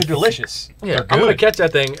 delicious, but they're delicious. Yeah, They're I'm gonna good. catch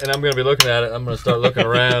that thing and I'm gonna be looking at it. I'm gonna start looking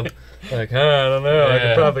around, like, I don't know. I Yeah.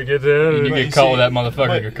 could probably get there. You But get you caught see- with that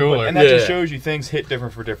motherfucker in your cooler. And that just Yeah. shows you things hit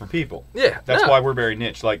different for different people. Yeah, That's no. why we're very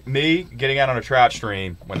niche. Like me, getting out on a trout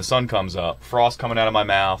stream when the sun comes up, frost coming out of my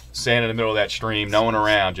mouth, standing in the middle of that stream, no one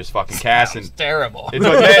around, just fucking casting. It's terrible. It's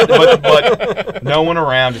like, but no one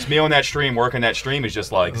around, just me on that stream, working that stream is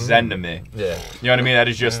just like zen to me. Yeah, You know what I mean? That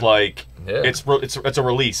is just like Yeah. it's a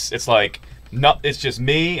release. It's like it's just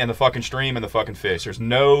me and the fucking stream and the fucking fish. There's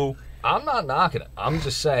no. I'm not knocking it. I'm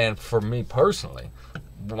just saying, for me personally,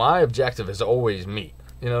 my objective is always meat.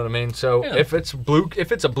 You know what I mean? So Yeah. if it's a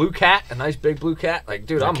blue cat, a nice big blue cat, like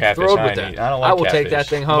dude, Like I'm catfish, thrilled I with ain't that. eat. I don't like will take that catfish.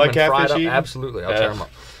 thing You home like and fry it catfish up. eating? Absolutely, I'll Yeah. tear them up.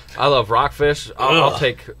 I love rockfish. I'll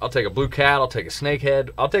take a blue cat. I'll take a snakehead.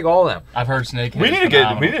 I'll take all of them. I've heard snake. We need to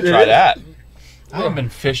try that. I haven't been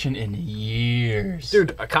fishing in years,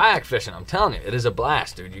 Dude, a kayak fishing, I'm telling you, it is a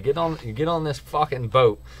blast, dude. You get on this fucking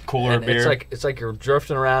boat. Cooler and beer. It's like you're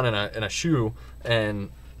drifting around in a shoe, and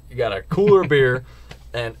you got a cooler beer,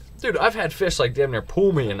 and dude, I've had fish like damn near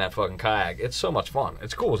pull me in that fucking kayak. It's so much fun.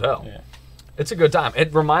 It's cool as hell. Yeah. It's a good time.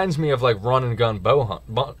 It reminds me of like run and gun bow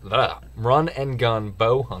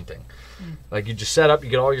hunting. Like you just set up, you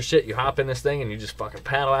get all your shit, you hop in this thing, and you just fucking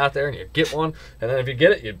paddle out there, and you get one, and then if you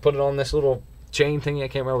get it, you put it on this little chain thingy. I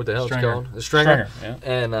can't remember what the hell it's Stringer. called. The stringer. Yeah.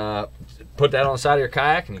 And put that on the side of your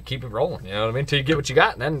kayak, and you keep it rolling. You know what I mean? Until you get what you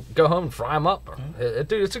got, and then go home and fry them up.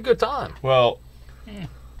 Dude, it's a good time. Well,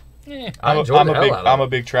 I enjoy the hell out of I'm it. a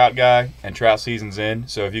big trout guy, and trout season's in.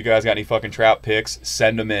 So if you guys got any fucking trout picks,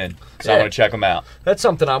 send them in. Because I want to check them out. That's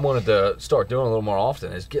something I wanted to start doing a little more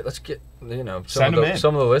often. Let's get some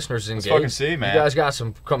of the listeners engaged. Let's fucking see, man. You guys got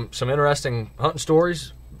some interesting hunting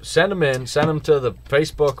stories? Send them in. Send them to the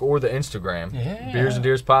Facebook or the Instagram. Yeah. Beers and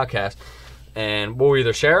Deers Podcast. And we'll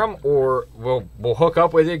either share them or we'll hook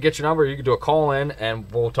up with you, get your number. You can do a call in,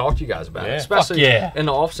 and we'll talk to you guys about it. Especially in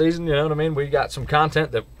the off season, you know what I mean. We got some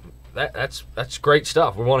content that's great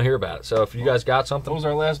stuff. We want to hear about it. So if you guys got something, What was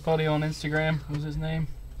our last buddy on Instagram? What was his name?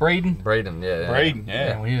 Braden. Braden, yeah. Braden,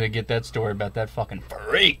 yeah. We need to get that story about that fucking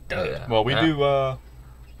freak, dude. Yeah. Well, we do.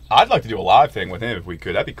 I'd like to do a live thing with him if we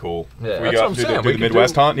could. That'd be cool. Yeah, if we that's go what I'm do saying. the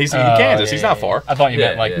Midwest hunt. He's in Kansas. He's not far. I thought you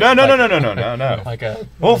meant like No. like a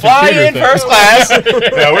We'll fly in thing. first class.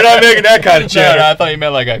 No, we're not making that kind of No, cheddar. I thought you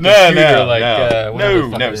meant like a No, computer, no, like no.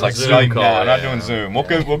 fuck No, it it's is. like Zoom Skype. call, No, we're not yeah. doing Zoom.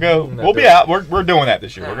 We'll go. We'll be out. We're doing that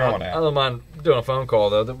this year. We're going I out. don't mind doing a phone call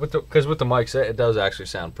though, because with the mics, it does actually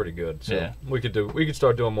sound pretty good. So Yeah. we could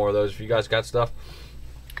start doing more of those. If you guys got stuff,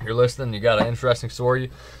 you're listening, you got an interesting story,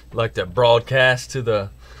 you'd like to broadcast to the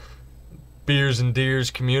Beers and Deers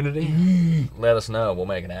community, let us know. We'll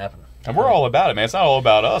make it happen. And we're all about it, man. It's not all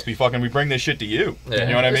about us. We bring this shit to you. Yeah. You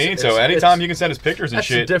know what I mean? So It's- anytime you can send us pictures and That's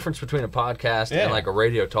the shit. difference between a podcast Yeah. and like a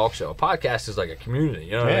radio talk show. A podcast is like a community.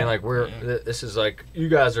 You know what I Yeah. mean? Like this is like you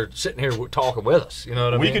guys are sitting here talking with us. You know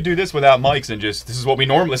what I mean? We could do this without mics and just this is what we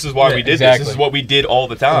normally. This is why Yeah, we did exactly. this. This is what we did all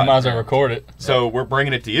the We time. might as well record it. So we're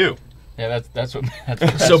bringing it to you. Yeah, that's what.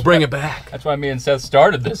 So bring it back. That's why me and Seth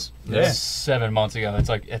started this Yeah. 7 months ago. It's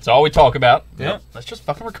like it's all we talk about. Yeah. Let's just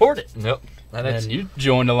fucking record it. Nope. And you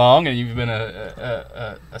joined along, and you've been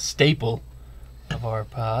a staple of our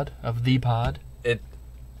pod, of the pod.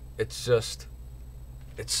 It's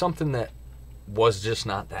something that was just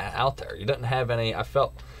not that out there. You didn't have any. I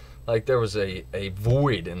felt like there was a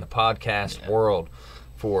void in the podcast world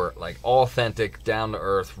for like authentic, down to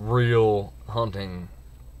earth, real hunting,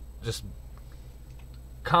 just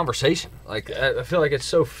conversation. Like I feel like it's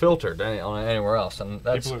so filtered on anywhere else, and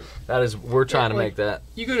we're trying to make that.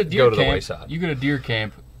 You go to deer to the camp. wayside. You go to deer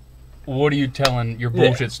camp. What are you telling your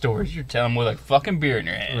bullshit stories? You're telling them with a fucking beer in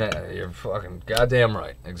your hand. Yeah, you're fucking goddamn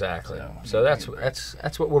right. Exactly. So that's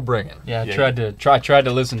what we're bringing. Yeah, I tried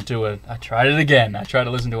to listen to it. I tried it again. I tried to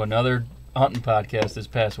listen to another hunting podcast this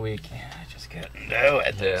past week. Yeah, I just couldn't do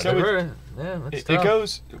it. Yeah, So it's it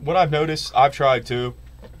goes. What I've noticed, I've tried to.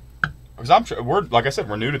 Because we're like I said,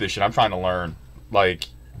 we're new to this shit. I'm trying to learn, like,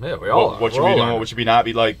 Yeah, we all what should we do, what should we not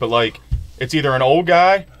be like. But like, it's either an old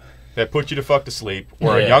guy that puts you to fuck to sleep,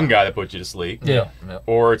 or a young guy that puts you to sleep, Yeah.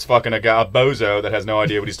 or it's fucking a bozo that has no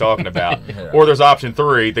idea what he's talking about, Yeah. or there's option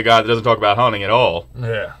 3, the guy that doesn't talk about hunting at all.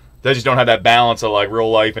 Yeah. They just don't have that balance of like real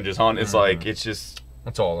life and just hunt. It's like it's just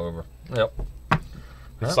It's all over. Yep.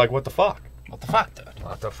 it's like what the fuck. What the fuck, dude?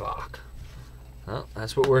 What the fuck? Well,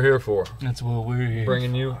 that's what we're here for. That's what we're here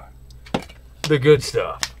Bringing for. you the good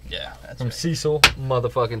stuff. Yeah, that's From right. Cecil,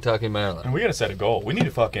 motherfucking Tucky, And Maryland. we gotta set a goal. We need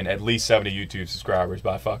to fucking at least 70 YouTube subscribers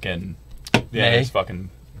by fucking May. it's fucking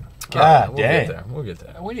Alright, God we'll dang. get there. We'll get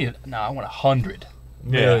there. We need. No, I want 100.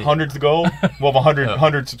 Yeah, 100's the goal. We'll have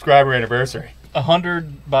 100 subscriber anniversary.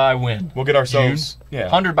 100 by when? We'll get ourselves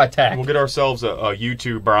 100 by tack. We'll get ourselves a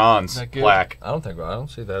YouTube bronze that good? plaque. I don't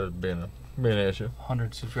see that as being an issue.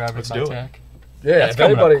 100 subscribers Let's by do it. tack. Yeah, That's if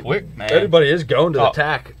coming up anybody, quick, man. if anybody is going to the Oh.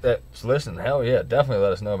 TAC that's listening, hell yeah, definitely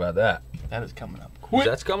let us know about that. That is coming up quick.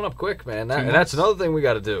 That's coming up quick, man. Two And months. that's another thing we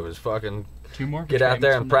got to do is fucking 2 more. get out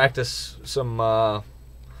there and from practice some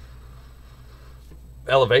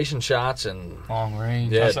elevation shots and now. Long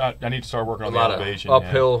range. Yeah. I need to start working a on the lot elevation. of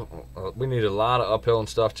uphill. We need a lot of uphill and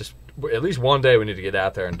stuff. Just at least one day we need to get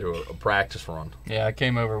out there and do a practice run. Yeah, I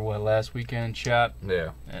came over last weekend and shot, Yeah,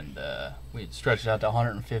 and we stretched it out to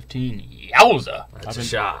 115. Yowza! that's a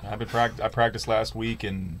shot. I practiced last week,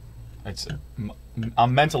 and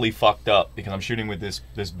I'm mentally fucked up because I'm shooting with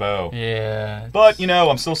this bow. Yeah. But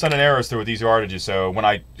I'm still sending arrows through with these yardages. So when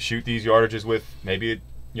I shoot these yardages with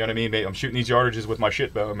you know what I mean? Maybe I'm shooting these yardages with my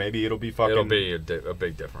shit bow. Maybe it'll be fucking. It'll be a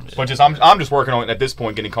big difference. But I'm just working on it at this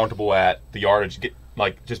point, getting comfortable at the yardage,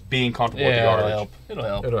 just being comfortable with the it'll yardage. help. It'll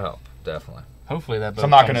help. It'll help definitely. Hopefully that boat I'm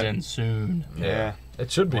not comes gonna- in soon. Yeah. It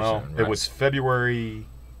should be Well, soon. it Right? was February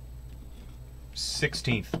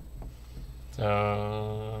 16th.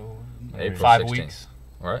 So April 5 16th. weeks.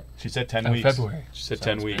 right. She said 10 Oh, weeks. February. She said So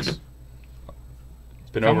 10 it's weeks. been- It's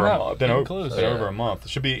been Coming over a up. month. Getting close. Been Yeah. over a month. It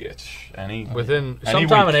should be Within Any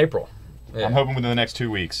sometime week. in April. Yeah. I'm hoping within the next 2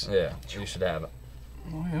 weeks. Yeah, you should have it.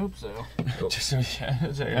 I hope so. Cool. Just so,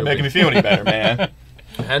 You're making me feel any better, man.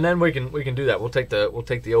 And then we can do that. We'll take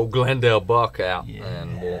the old Glendale buck out,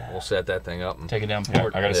 and we'll set that thing up and take it down Yeah,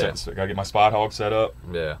 port. I gotta get my spot hog set up.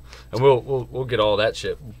 Yeah, and we'll get all that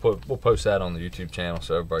shit. We'll post that on the YouTube channel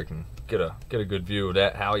so everybody can get a good view of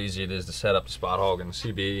that. How easy it is to set up the spot hog and the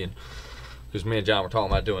CB, and because me and John were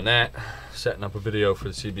talking about doing that, setting up a video for the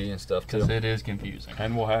CB and stuff too. Because it is confusing.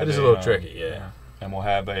 And we'll have It is a little tricky, yeah. And we'll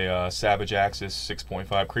have a Savage Axis 6.5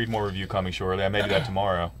 Creedmoor review coming shortly. I may do that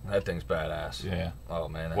tomorrow. That thing's badass. Yeah. Oh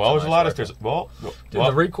man. That's Well, there's a lot of rifle. Dude,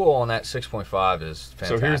 the recoil on that 6.5 is fantastic.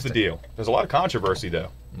 So here's the deal. There's a lot of controversy though.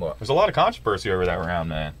 What? There's a lot of controversy over that round,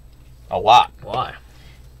 man. A lot. Why?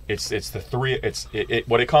 It's the three.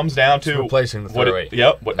 What it comes down to. It's replacing the 308.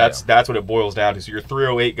 Yep. That's what it boils down to. So your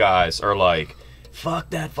 308 guys are like, fuck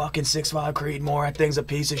that fucking 6.5 Creedmoor. That thing's a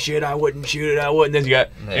piece of shit. I wouldn't shoot it. I wouldn't. Then you got,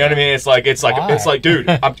 you know what I mean? It's like, dude,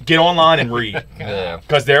 get online and read. Yeah.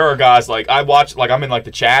 Because there are guys like I watch, like I'm in like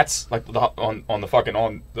the chats, like on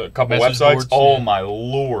the couple Message websites. boards, Oh yeah. my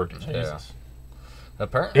lord. Yeah.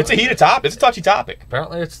 Apparently, It's a heated topic. It's a touchy topic.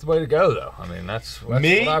 Apparently, it's the way to go, though. I mean, that's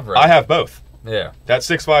Me, what I've read. I have both. Yeah. That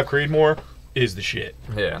 6.5 Creedmoor is the shit.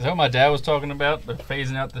 Yeah. Is that what my dad was talking about? They're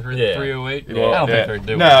phasing out the 308? Yeah. I don't think they're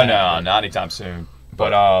doing No, that. not anytime soon.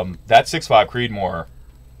 But that 6.5 Creedmoor,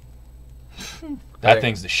 that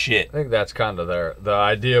thing's the shit. I think that's kind of the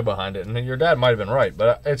idea behind it. And your dad might have been right,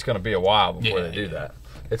 but it's going to be a while before they do that.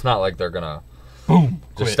 It's not like they're going to Boom.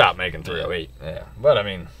 just stop making 308. Yeah. But, I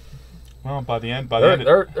mean, Well, by the end,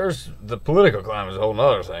 there's the political climate is a whole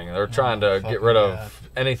other thing. They're trying to get rid of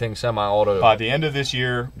anything semi-auto. by the end of this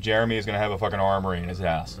year, Jeremy is gonna have a fucking armory in his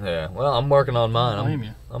house. Yeah. Well, I'm working on mine. I blame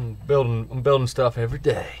you. I'm building stuff every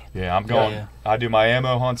day. Yeah, I'm going. Yeah. I do my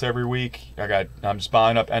ammo hunts every week. I'm just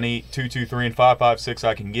buying up any 223 and 5.56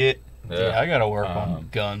 I can get. Yeah, I got to work on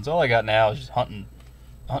guns. All I got now is just hunting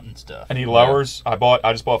stuff. Any lowers? I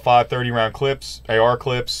just bought 530 round clips, AR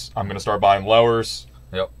clips. I'm gonna start buying lowers.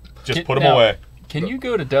 Yep. Just put them away. Can you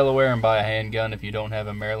go to Delaware and buy a handgun if you don't have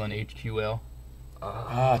a Maryland HQL?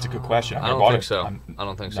 That's a good question. I don't think so. I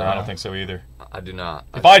don't think so. No, I don't think so either. I do not.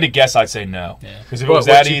 If I had to guess, I'd say no. Yeah. Because if it But was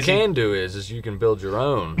what that you easy, can do is you can build your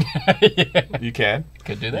own. you can.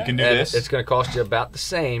 Could do that. You can do And this. it's going to cost you about the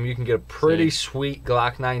same. You can get a pretty sweet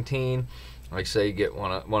Glock 19. Like say you get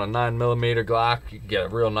one a 9mm Glock, you can get a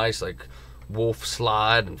real nice like Wolf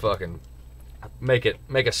slide and fucking make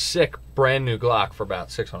a sick brand new Glock for about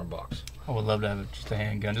 $600. I would love to have just a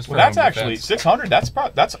handgun. Just for Well, that's home actually defense. 600.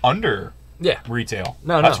 That's under Yeah. retail.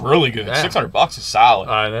 No, that's no. really good. Yeah. $600 is solid.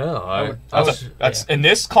 I know. That's in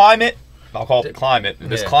this climate. I'll call it the climate. In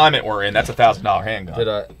this climate we're in, that's $1,000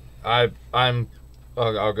 handgun. I'll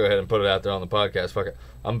go ahead and put it out there on the podcast. Fuck it.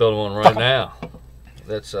 I'm building one right now.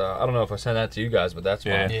 That's I don't know if I sent that to you guys, but that's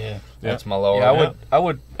my that's my lower. Yeah,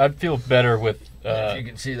 I'd feel better with if you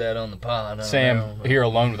can see that on the pod. Sam here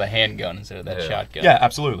alone with a handgun instead of that shotgun. Yeah,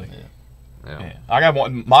 absolutely. Yeah. I got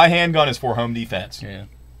one. My handgun is for home defense. Yeah.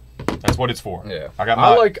 That's what it's for. Yeah.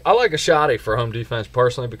 I like a shotty for home defense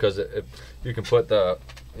personally because you can put the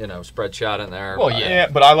spread shot in there. Well, yeah. Yeah,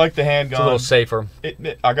 but I like the handgun. It's a little safer.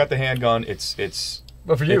 I got the handgun. It's.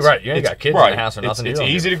 But for you, right? You ain't got kids in the house or nothing. It's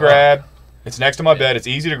easy to grab. It's next to my bed. It's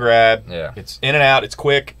easy to grab. Yeah. It's in and out. It's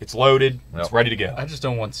quick. It's loaded. Yep. It's ready to go. I just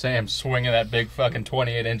don't want Sam swinging that big fucking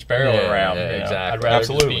 28-inch barrel around. Yeah, exactly. I'd rather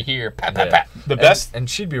Absolutely. just be here. Pat, pat, pat. The best. And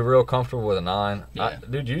she'd be real comfortable with a 9. Yeah.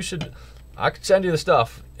 Dude, you should. I could send you the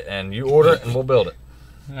stuff, and you order it, and we'll build it.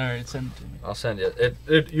 All right, send it to me. I'll send you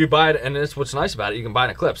it. You buy it, and it's what's nice about it. You can buy it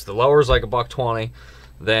in clips. The lower is like $120,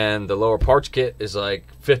 then the lower parts kit is like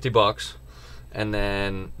 $50, and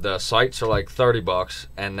then the sights are like $30,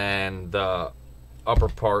 and then the upper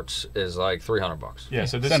parts is like $300. Yeah,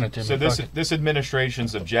 so Send it to me. this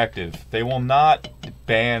administration's objective, they will not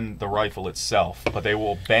ban the rifle itself, but they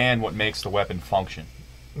will ban what makes the weapon function.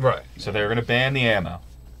 Right. So they're going to ban the ammo.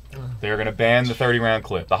 They're going to ban the 30-round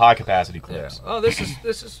clip, the high-capacity Yeah. clips. Oh, this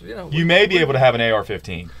is You may be able to have an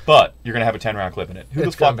AR-15, but you're going to have a 10-round clip in it. Who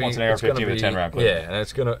the fuck wants an AR-15 with a 10-round clip? Yeah, and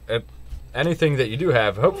it's gonna anything that you do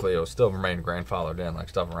have, hopefully, it'll still remain grandfathered in, like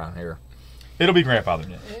stuff around here. It'll be grandfathered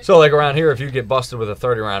in. So, like around here, if you get busted with a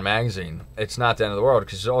 30-round magazine, it's not the end of the world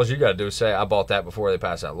because all you got to do is say, "I bought that before they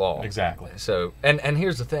pass that law." Exactly. So, and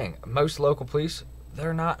here's the thing: most local police,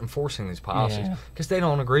 they're not enforcing these policies because they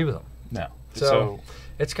don't agree with them. No. So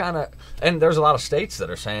it's kind of, and there's a lot of states that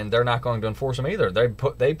are saying they're not going to enforce them either.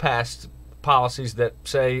 They passed policies that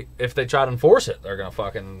say if they try to enforce it, they're going to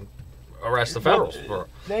fucking arrest the federals for.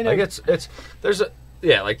 Like there's a.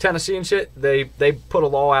 Yeah, like Tennessee and shit, they put a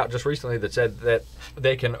law out just recently that said that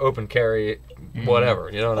they can open carry whatever,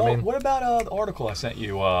 you know what I mean? What about the article I sent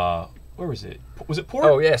you where was it? Was it Port?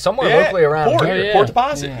 Oh yeah, somewhere locally around Port, here. yeah. Port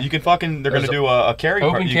Deposit. Yeah. You can fucking. They're going to do a carry.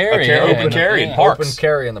 Open carry, yeah. Open carry in Yeah. parks. Open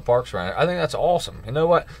carry in the parks around here. I think that's awesome. You know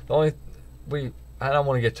what? I don't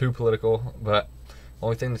want to get too political, but the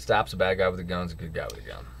only thing that stops a bad guy with a gun is a good guy with a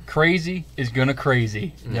gun. Crazy is gonna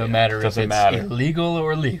crazy, no matter if Doesn't it's matter. illegal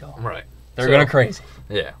or legal. Right. They're gonna crazy.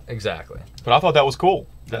 Yeah, exactly. But I thought that was cool.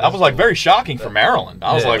 That was like very shocking for Maryland.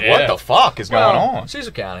 I was like, what the fuck is going on?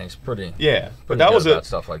 Cecil County is pretty. Yeah, but pretty that good was about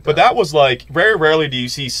stuff like that. But that was like very rarely do you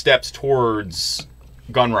see steps towards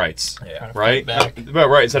gun rights. Yeah. Right. Back. Well,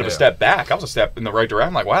 right. Instead of a Yeah. step back, I was a step in the right direction.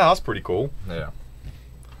 I'm like, wow, that's pretty cool. Yeah.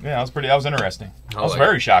 Yeah, that was pretty. That was interesting. I was like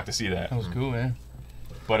very shocked to see that. That was cool, man.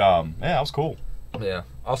 But yeah, that was cool. Yeah.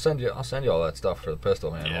 I'll send you all that stuff for the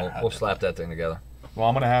pistol, man. Yeah, We'll slap that thing together. Well,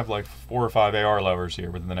 I'm gonna have like 4 or 5 AR lovers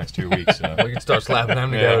here within the next 2 weeks. So. We can start slapping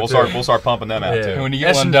them Yeah, together. we'll start pumping them out Yeah. too. When you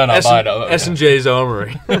get one done, I'll buy it. S&J's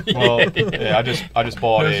Armory. Well, yeah, I just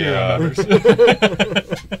bought Those are your a. numbers.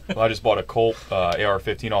 Well, I just bought a Colt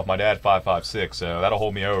AR-15 off my dad, 5.56, so that'll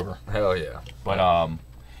hold me over. Hell yeah. But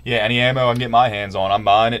yeah, any ammo I can get my hands on, I'm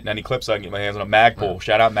buying it, and any clips I can get my hands on. A Magpul,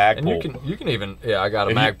 shout out Magpul. And you can even I got a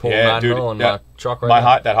If you- Magpul yeah, 9mm in dude, my truck right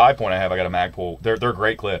now. that high point I have, I got a Magpul. They're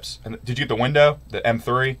great clips. And did you get the window, the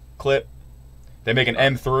M3 clip? They make an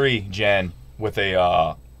M3 gen with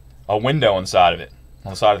a window inside of it, on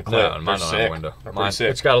the side of the clip. No, mine They're don't have sick. a window. They're Mine, pretty sick.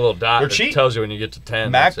 it's got a little dot They're that cheap. tells you when you get to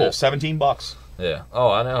 10. that's Magpul, it. $17. Yeah. Oh,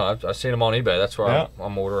 I know. I've seen them on eBay. That's where Yeah.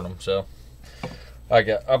 I'm ordering them. So I'm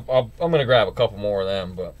gonna grab a couple more of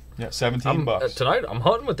them, but. Yeah, $17. Tonight I'm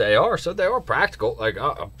hunting with the AR, so they are practical. Like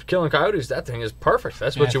killing coyotes, that thing is perfect.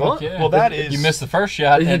 That's what you fuck want. yeah. Well, that is- You missed the first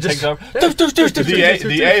shot, You and it just- takes over.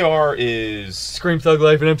 The AR is Scream Thug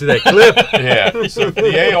Life and empty that clip. yeah. So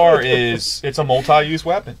the AR it's a multi-use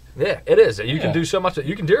weapon, Yeah, it is. You can Yeah. do so much.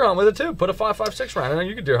 You can deer hunt with it too. Put a 5.56 round in there.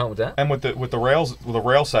 You can deer hunt with that. and with the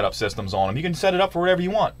rail setup systems on them, you can set it up for whatever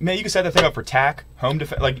you want. Man, you can set that thing up for tack, home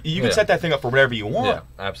defense. Like you can Yeah. set that thing up for whatever you want. Yeah,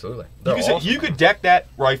 absolutely. You They're could, awesome. you could deck that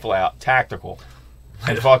rifle out tactical,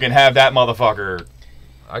 and fucking have that motherfucker.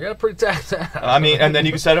 I got a pretty tacked. I mean, and then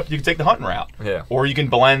you can take the hunting route. Yeah. Or you can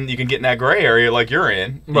blend. You can get in that gray area like you're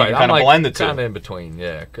in. You Right, can I'm kind of like blend the two. kind of in between.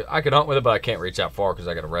 Yeah, I could hunt with it, but I can't reach out far because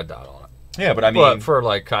I got a red dot on it. Yeah, but I mean, But for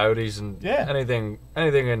like coyotes and Yeah. anything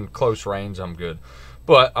in close range, I'm good.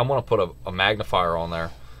 But I'm gonna put a magnifier on there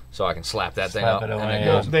so I can slap that thing Slap up it and away, it yeah.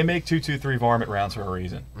 goes. they make 223 varmint rounds for a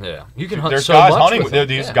reason. Yeah, you can hunt There's so guys much hunting with with it.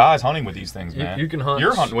 these Yeah. guys hunting with these things, You- man. you can hunt-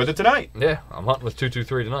 You're hunting with it tonight. Yeah, I'm hunting with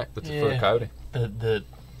 223 tonight for the Yeah. coyote.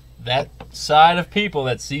 That side of people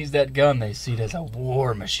that sees that gun, they see it as a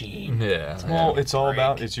war machine. Yeah. Well, it's all Break.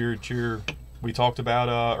 about it's your we talked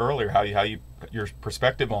about earlier how you your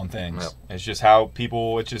perspective on things. Yep. It's just how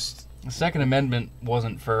people. It's just The Second Amendment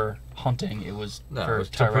wasn't for hunting; it was No, for it was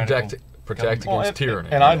to tyrannical protect government. against tyranny.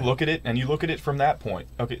 And I look at it, and you look at it from that point.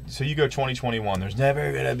 Okay, so you go 2021. There's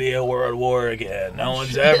never gonna be a world war again. No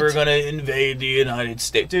one's ever gonna invade the United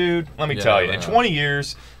States, dude. Let me Yeah, tell you, I in know. 20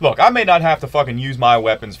 years, look, I may not have to fucking use my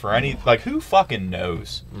weapons for any. Like, who fucking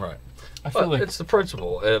knows? Right. I feel But like it's the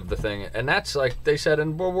principle of the thing, and that's like they said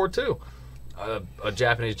in World War II. A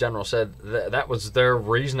Japanese general said that was their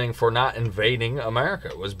reasoning for not invading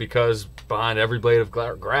America was because behind every blade of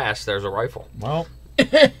grass there's a rifle. Well,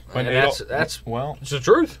 And that's well, it's the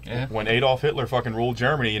truth. yeah. when Adolf Hitler fucking ruled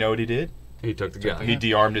Germany, you know what he did? He took the gun. He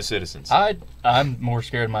de-armed his citizens. I'm more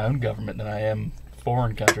scared of my own government than I am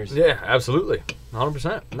foreign countries. Yeah, absolutely,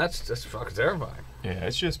 100%. And that's fucking terrifying. Yeah,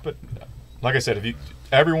 it's just, but like I said, if you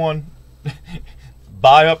everyone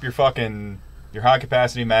buy up your high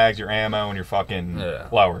capacity mags, your ammo, and your fucking Yeah.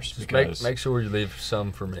 blowers, Just because make sure you leave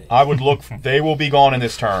some for me. I would look. They will be gone in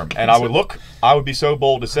this term, and I would be so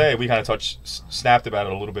bold to say we kind of snapped about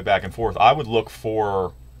it a little bit back and forth. I would look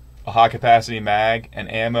for a high capacity mag and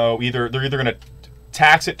ammo. They're either going to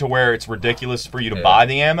tax it to where it's ridiculous for you to buy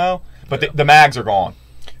the ammo, but the mags are gone.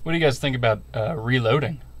 What do you guys think about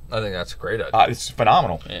reloading? I think that's a great idea. It's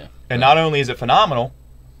phenomenal. Yeah. And not only is it phenomenal,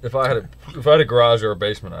 If I had a garage or a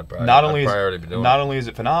basement, I'd probably already be doing not only is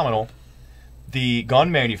it phenomenal, the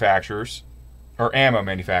gun manufacturers or ammo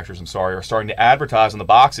manufacturers, I'm sorry, are starting to advertise on the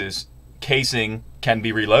boxes casing can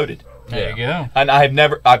be reloaded. There you go.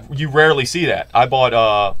 And you rarely see that. I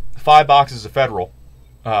bought 5 boxes of Federal.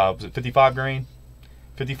 Was it 55 grain?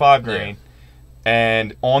 55 grain.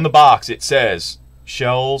 And on the box it says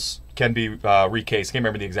shells can be recased. I can't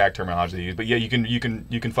remember the exact terminology they use, but yeah, you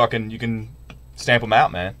can stamp them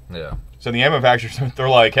out, man. Yeah. So the ammo manufacturers, they're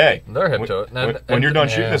like, hey, They're hip to it. when you're done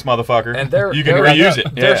shooting this motherfucker, And they're you can they're- reuse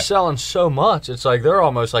it. They're Yeah. selling so much. It's like they're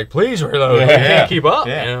almost like, please reload. Yeah. You can't keep up.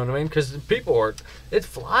 Yeah. You know what I mean? Because it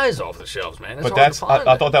flies off the shelves, man. It's But hard to find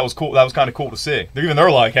I it. thought that was cool. That was kind of cool to see.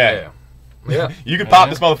 They're like, hey, Yeah. You could pop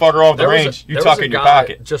this motherfucker off the range. You tuck it in your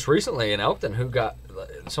pocket. Just recently in Elkton who got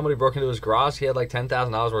somebody broke into his garage. He had like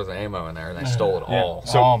 $10,000 worth of ammo in there, and they stole it all.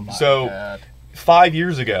 So, God. 5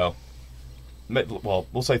 years ago, well,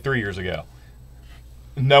 we'll say 3 years ago,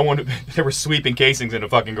 no one they were sweeping casings into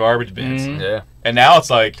fucking garbage bins. Yeah. And now it's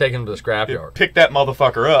like Take him to the scrapyard. pick that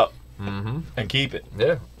motherfucker up and keep it.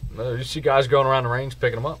 Yeah. You see guys going around the range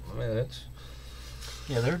picking them up. I mean, it's.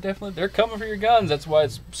 Yeah, they're coming for your guns. That's why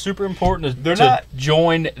it's super important They're to not-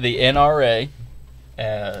 join the NRA,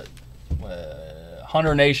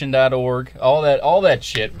 HunterNation.org, all that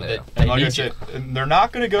shit. Yeah. They And like I need said, they're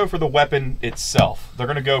not going to go for the weapon itself. They're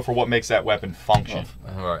going to go for what makes that weapon function.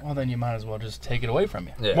 All right. Well, then you might as well just take it away from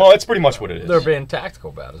you. Yeah. Well, that's pretty much what it is. They're being tactical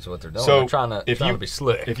about it, is what they're doing. So, They're trying to be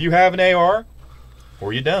slick. If you have an AR,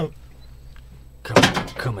 or you don't,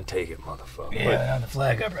 Come and take it, motherfucker. Yeah, on the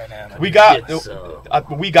flag up right now. we got Yes,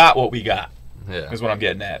 we got what we got. Yeah. Is what I'm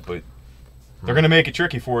getting at. But they're going to make it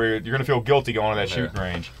tricky for you. You're going to feel guilty going to that shooting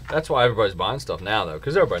range. That's why everybody's buying stuff now, though,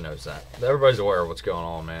 because everybody knows that. Everybody's aware of what's going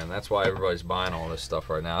on, man. That's why everybody's buying all this stuff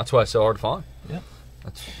right now. That's why it's so hard to find. Yeah.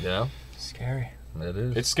 That's Scary. it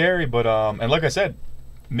is. It's scary, but and like I said,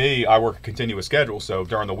 I work a continuous schedule, so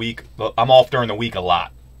during the week, I'm off during the week a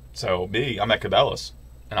lot. So I'm at Cabela's,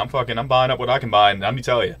 and I'm buying up what I can buy, and let me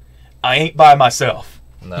tell you, I ain't by myself.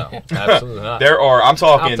 No, absolutely not. I'm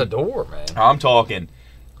talking out the door, man. I'm talking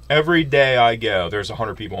every day I go, there's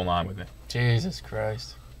 100 people in line with me. Jesus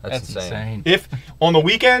Christ. That's insane. If on the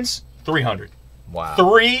weekends, 300. Wow.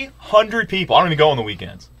 300 people. I don't even go on the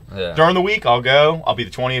weekends. Yeah. During the week, I'll go. I'll be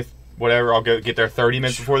the 20th, whatever. I'll go get there 30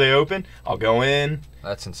 minutes before they open. I'll go in.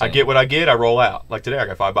 That's insane. I get what I get. I roll out. Like today, I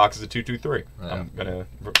got 5 boxes of 223. Yeah.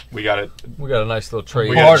 We got it. We got a nice little trade.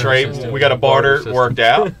 We got a trade. We got a barter system. worked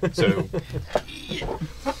out. So,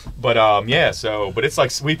 but but it's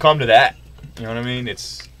like we've come to that. You know what I mean?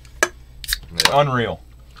 It's unreal.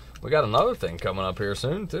 We got another thing coming up here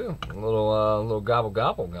soon too. A little gobble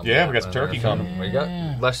gobble. Yeah, we got some turkey coming. We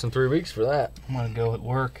got less than 3 weeks for that. I'm gonna go at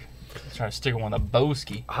work. Try to stick one with a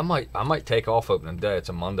bowski. I might take off opening day. It's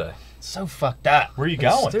a Monday. It's so fucked up. Where are you It's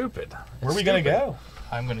going? stupid. Where are we gonna go?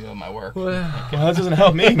 I'm gonna go with my work. Well, Well, that doesn't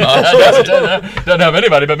help me much. Doesn't have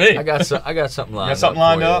anybody but me. I got something lined up. Got something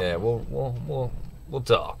lined for you. up? Yeah, we'll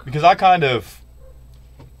talk. Because I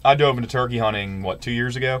dove into turkey hunting 2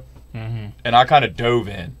 years ago, Mm-hmm. and I kind of dove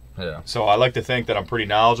in. Yeah. So I like to think that I'm pretty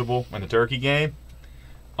knowledgeable in the turkey game.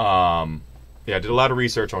 I did a lot of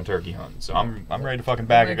research on turkey hunting, so I'm ready to fucking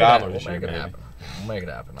bag a gobbler this year, We'll baby. make it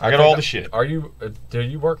happen. I got all the shit. Are you? Do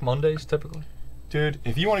you work Mondays typically? Dude,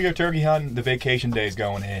 if you want to go turkey hunting, the vacation day's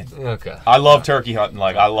going in. Okay. I love turkey hunting.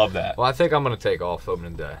 Like, I love that. Well, I think I'm gonna take off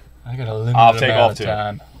opening day. I got a limited I'll take amount off of too.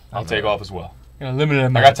 time. I'll take off as well. Got a limited I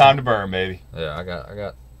amount. got time to burn, baby. Yeah, I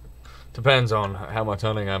got. Depends on how much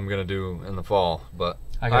hunting I'm gonna do in the fall, but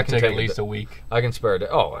I gotta can take at least a week. I can spare a day.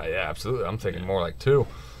 Oh yeah, absolutely. I'm thinking more like 2,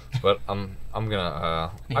 but I'm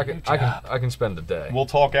gonna. I can spend a day We'll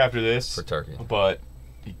talk after this, for turkey. but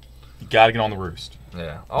you got to get on the roost.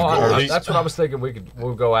 Yeah. Or That's what I was thinking.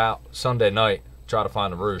 We'll go out Sunday night, try to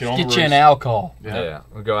find a roost. Get on the Get you an roost. alcohol. Yeah.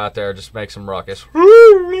 We'll go out there, just make some ruckus.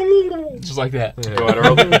 Just like that. Yeah. Go out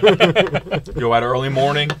early. Go out early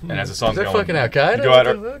morning, and as the sun's Is that going. fucking Al Qaeda? Go out.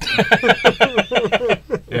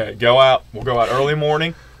 Yeah, go out. We'll go out early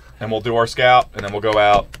morning, and we'll do our scout, and then we'll go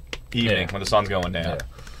out evening when the sun's going down.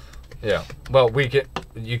 Yeah. Well,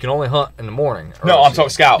 you can only hunt in the morning. No, I'm talking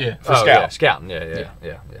scout. Yeah. For Oh, scout. yeah, scouting. Yeah.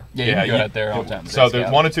 Yeah, you can go out there all the time. So there's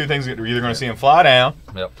one of two things that we're either going to see him fly down.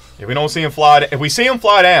 Yep. If we don't see him fly, if we see him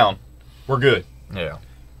fly down, we're good. Yeah.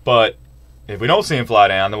 But if we don't see him fly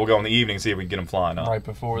down, then we'll go in the evening and see if we can get him flying up. right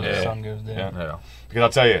before the Yeah. sun goes down. Yeah. Because I'll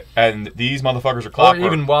tell you, and these motherfuckers are Or clockwork.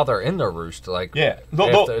 even while they're in their roost, like Yeah.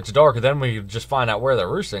 if it's dark, then we just find out where they're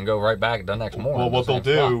roosting and go right back the next morning. Well, what they'll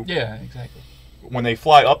do Yeah, exactly. when they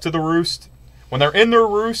fly up to the roost, when they're in their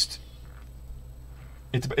roost,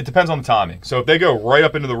 it depends on the timing. So if they go right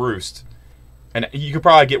up into the roost, and you could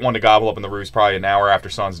probably get one to gobble up in the roost probably an hour after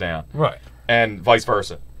sun's down, Right. and vice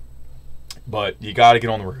versa. But you got to get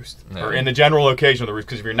on the roost or in the general location of the roost,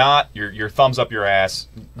 because if you're not, your thumbs up your ass.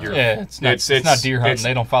 It's not deer hunting.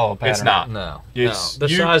 They don't follow a pattern. It's not. No. It's- The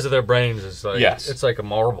you- size of their brains is like it's like a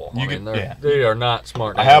marble. You I mean, could- they are not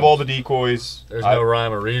smart. I have all the decoys. There's no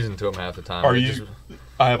rhyme or reason to them half the time. Are They you? just-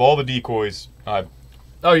 I have all the decoys.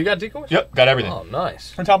 Oh, you got decoys? Yep, got everything. Oh,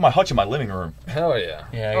 nice. On top of my hutch in my living room. Hell yeah.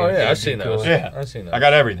 Yeah, Oh I yeah, got I've seen those. decoys. Yeah, I've seen those. I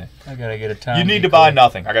got everything. I gotta get a time. You need to buy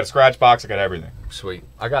nothing. I got a scratch box. I got everything. Sweet.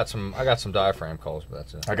 I got some diaphragm calls, but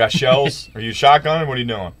that's it. I got shells. Are you shotgunning? What are you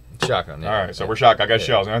doing? Shotgun. Yeah. All right, so we're shotgun. I got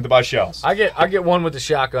shells. I don't have to buy shells. I get one with the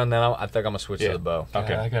shotgun. Then I think I'm gonna switch Yeah. to the bow.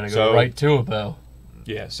 Okay. I gotta go so, right to a bow.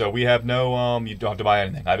 Yeah, so we have no, you don't have to buy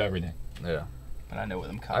anything. I have everything. Yeah. But I know where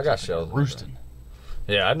them cops I got are shells. roosting.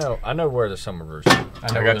 Yeah, I know where there's some are roosting. I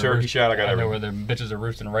I where got the turkey shot, I got I know everything. where the bitches are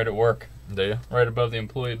roosting right at work, Do you? right above the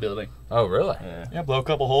employee building. Oh, really? Yeah. Yeah, blow a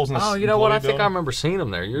couple holes in the Oh, you know what? I employee think I remember seeing them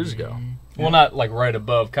there years ago. Well, not like right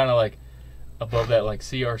above, kind of like above that like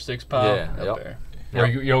CR6 pile Yeah, up yep. there. Where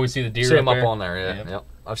you always see the deer See them up up there. on there, yeah. Yep. Yep.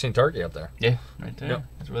 I've seen turkey up there. Yeah, right there. Yep.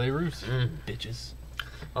 That's where they roost. Bitches.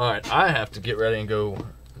 All right, I have to get ready and go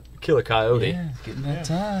kill a coyote. Yeah, it's getting that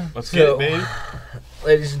time. Let's So- get it, baby.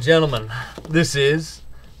 Ladies and gentlemen, this is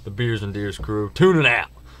the Beers and Deers crew tuning out.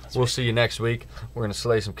 We'll see you next week. We're going to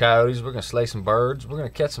slay some coyotes. We're going to slay some birds. We're going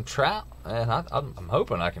to catch some trout. And I'm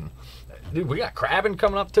hoping I can. Dude, we got crabbing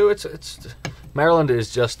coming up too. It's Maryland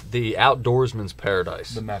is just the outdoorsman's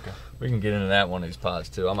paradise. The Mecca. We can get into that one of these pods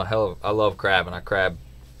too. I love crabbing. I crab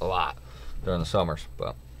a lot during the summers,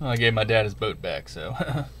 but. Well, I gave my dad his boat back, so.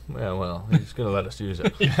 Yeah, well, he's gonna let us use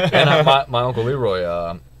it. And my Uncle Leroy,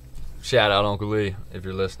 shout out Uncle Lee if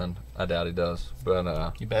you're listening. I doubt he does,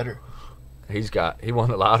 but You better. he won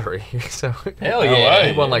the lottery. So Hell yeah.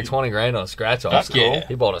 he won like 20 grand on a scratch off. That's cool.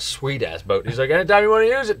 He bought a sweet ass boat. He's like, anytime you want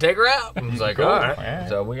to use it, take her out. I was like, Cool. all right. Yeah.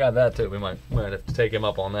 So we got that too. We might have to take him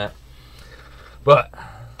up on that. But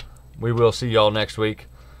we will see y'all next week.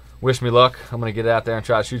 Wish me luck. I'm gonna get out there and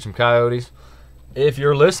try to shoot some coyotes. If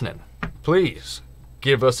you're listening, please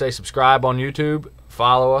give us a subscribe on YouTube.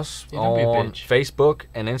 Follow us Yeah, don't be a on bitch. Facebook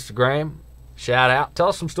and Instagram. Shout out. Tell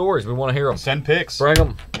us some stories. We want to hear them. Send pics. Bring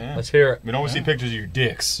them. Yeah. Let's hear it. We don't want to see pictures of your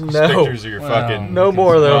dicks. Just No. pictures of your Well, fucking. No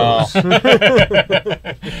more of those.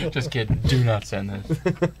 Just kidding. Do not send this.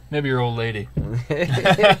 Maybe your old lady.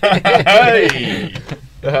 Hey!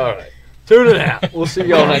 All right. Tune it out. We'll see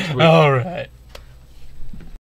y'all next week. All right.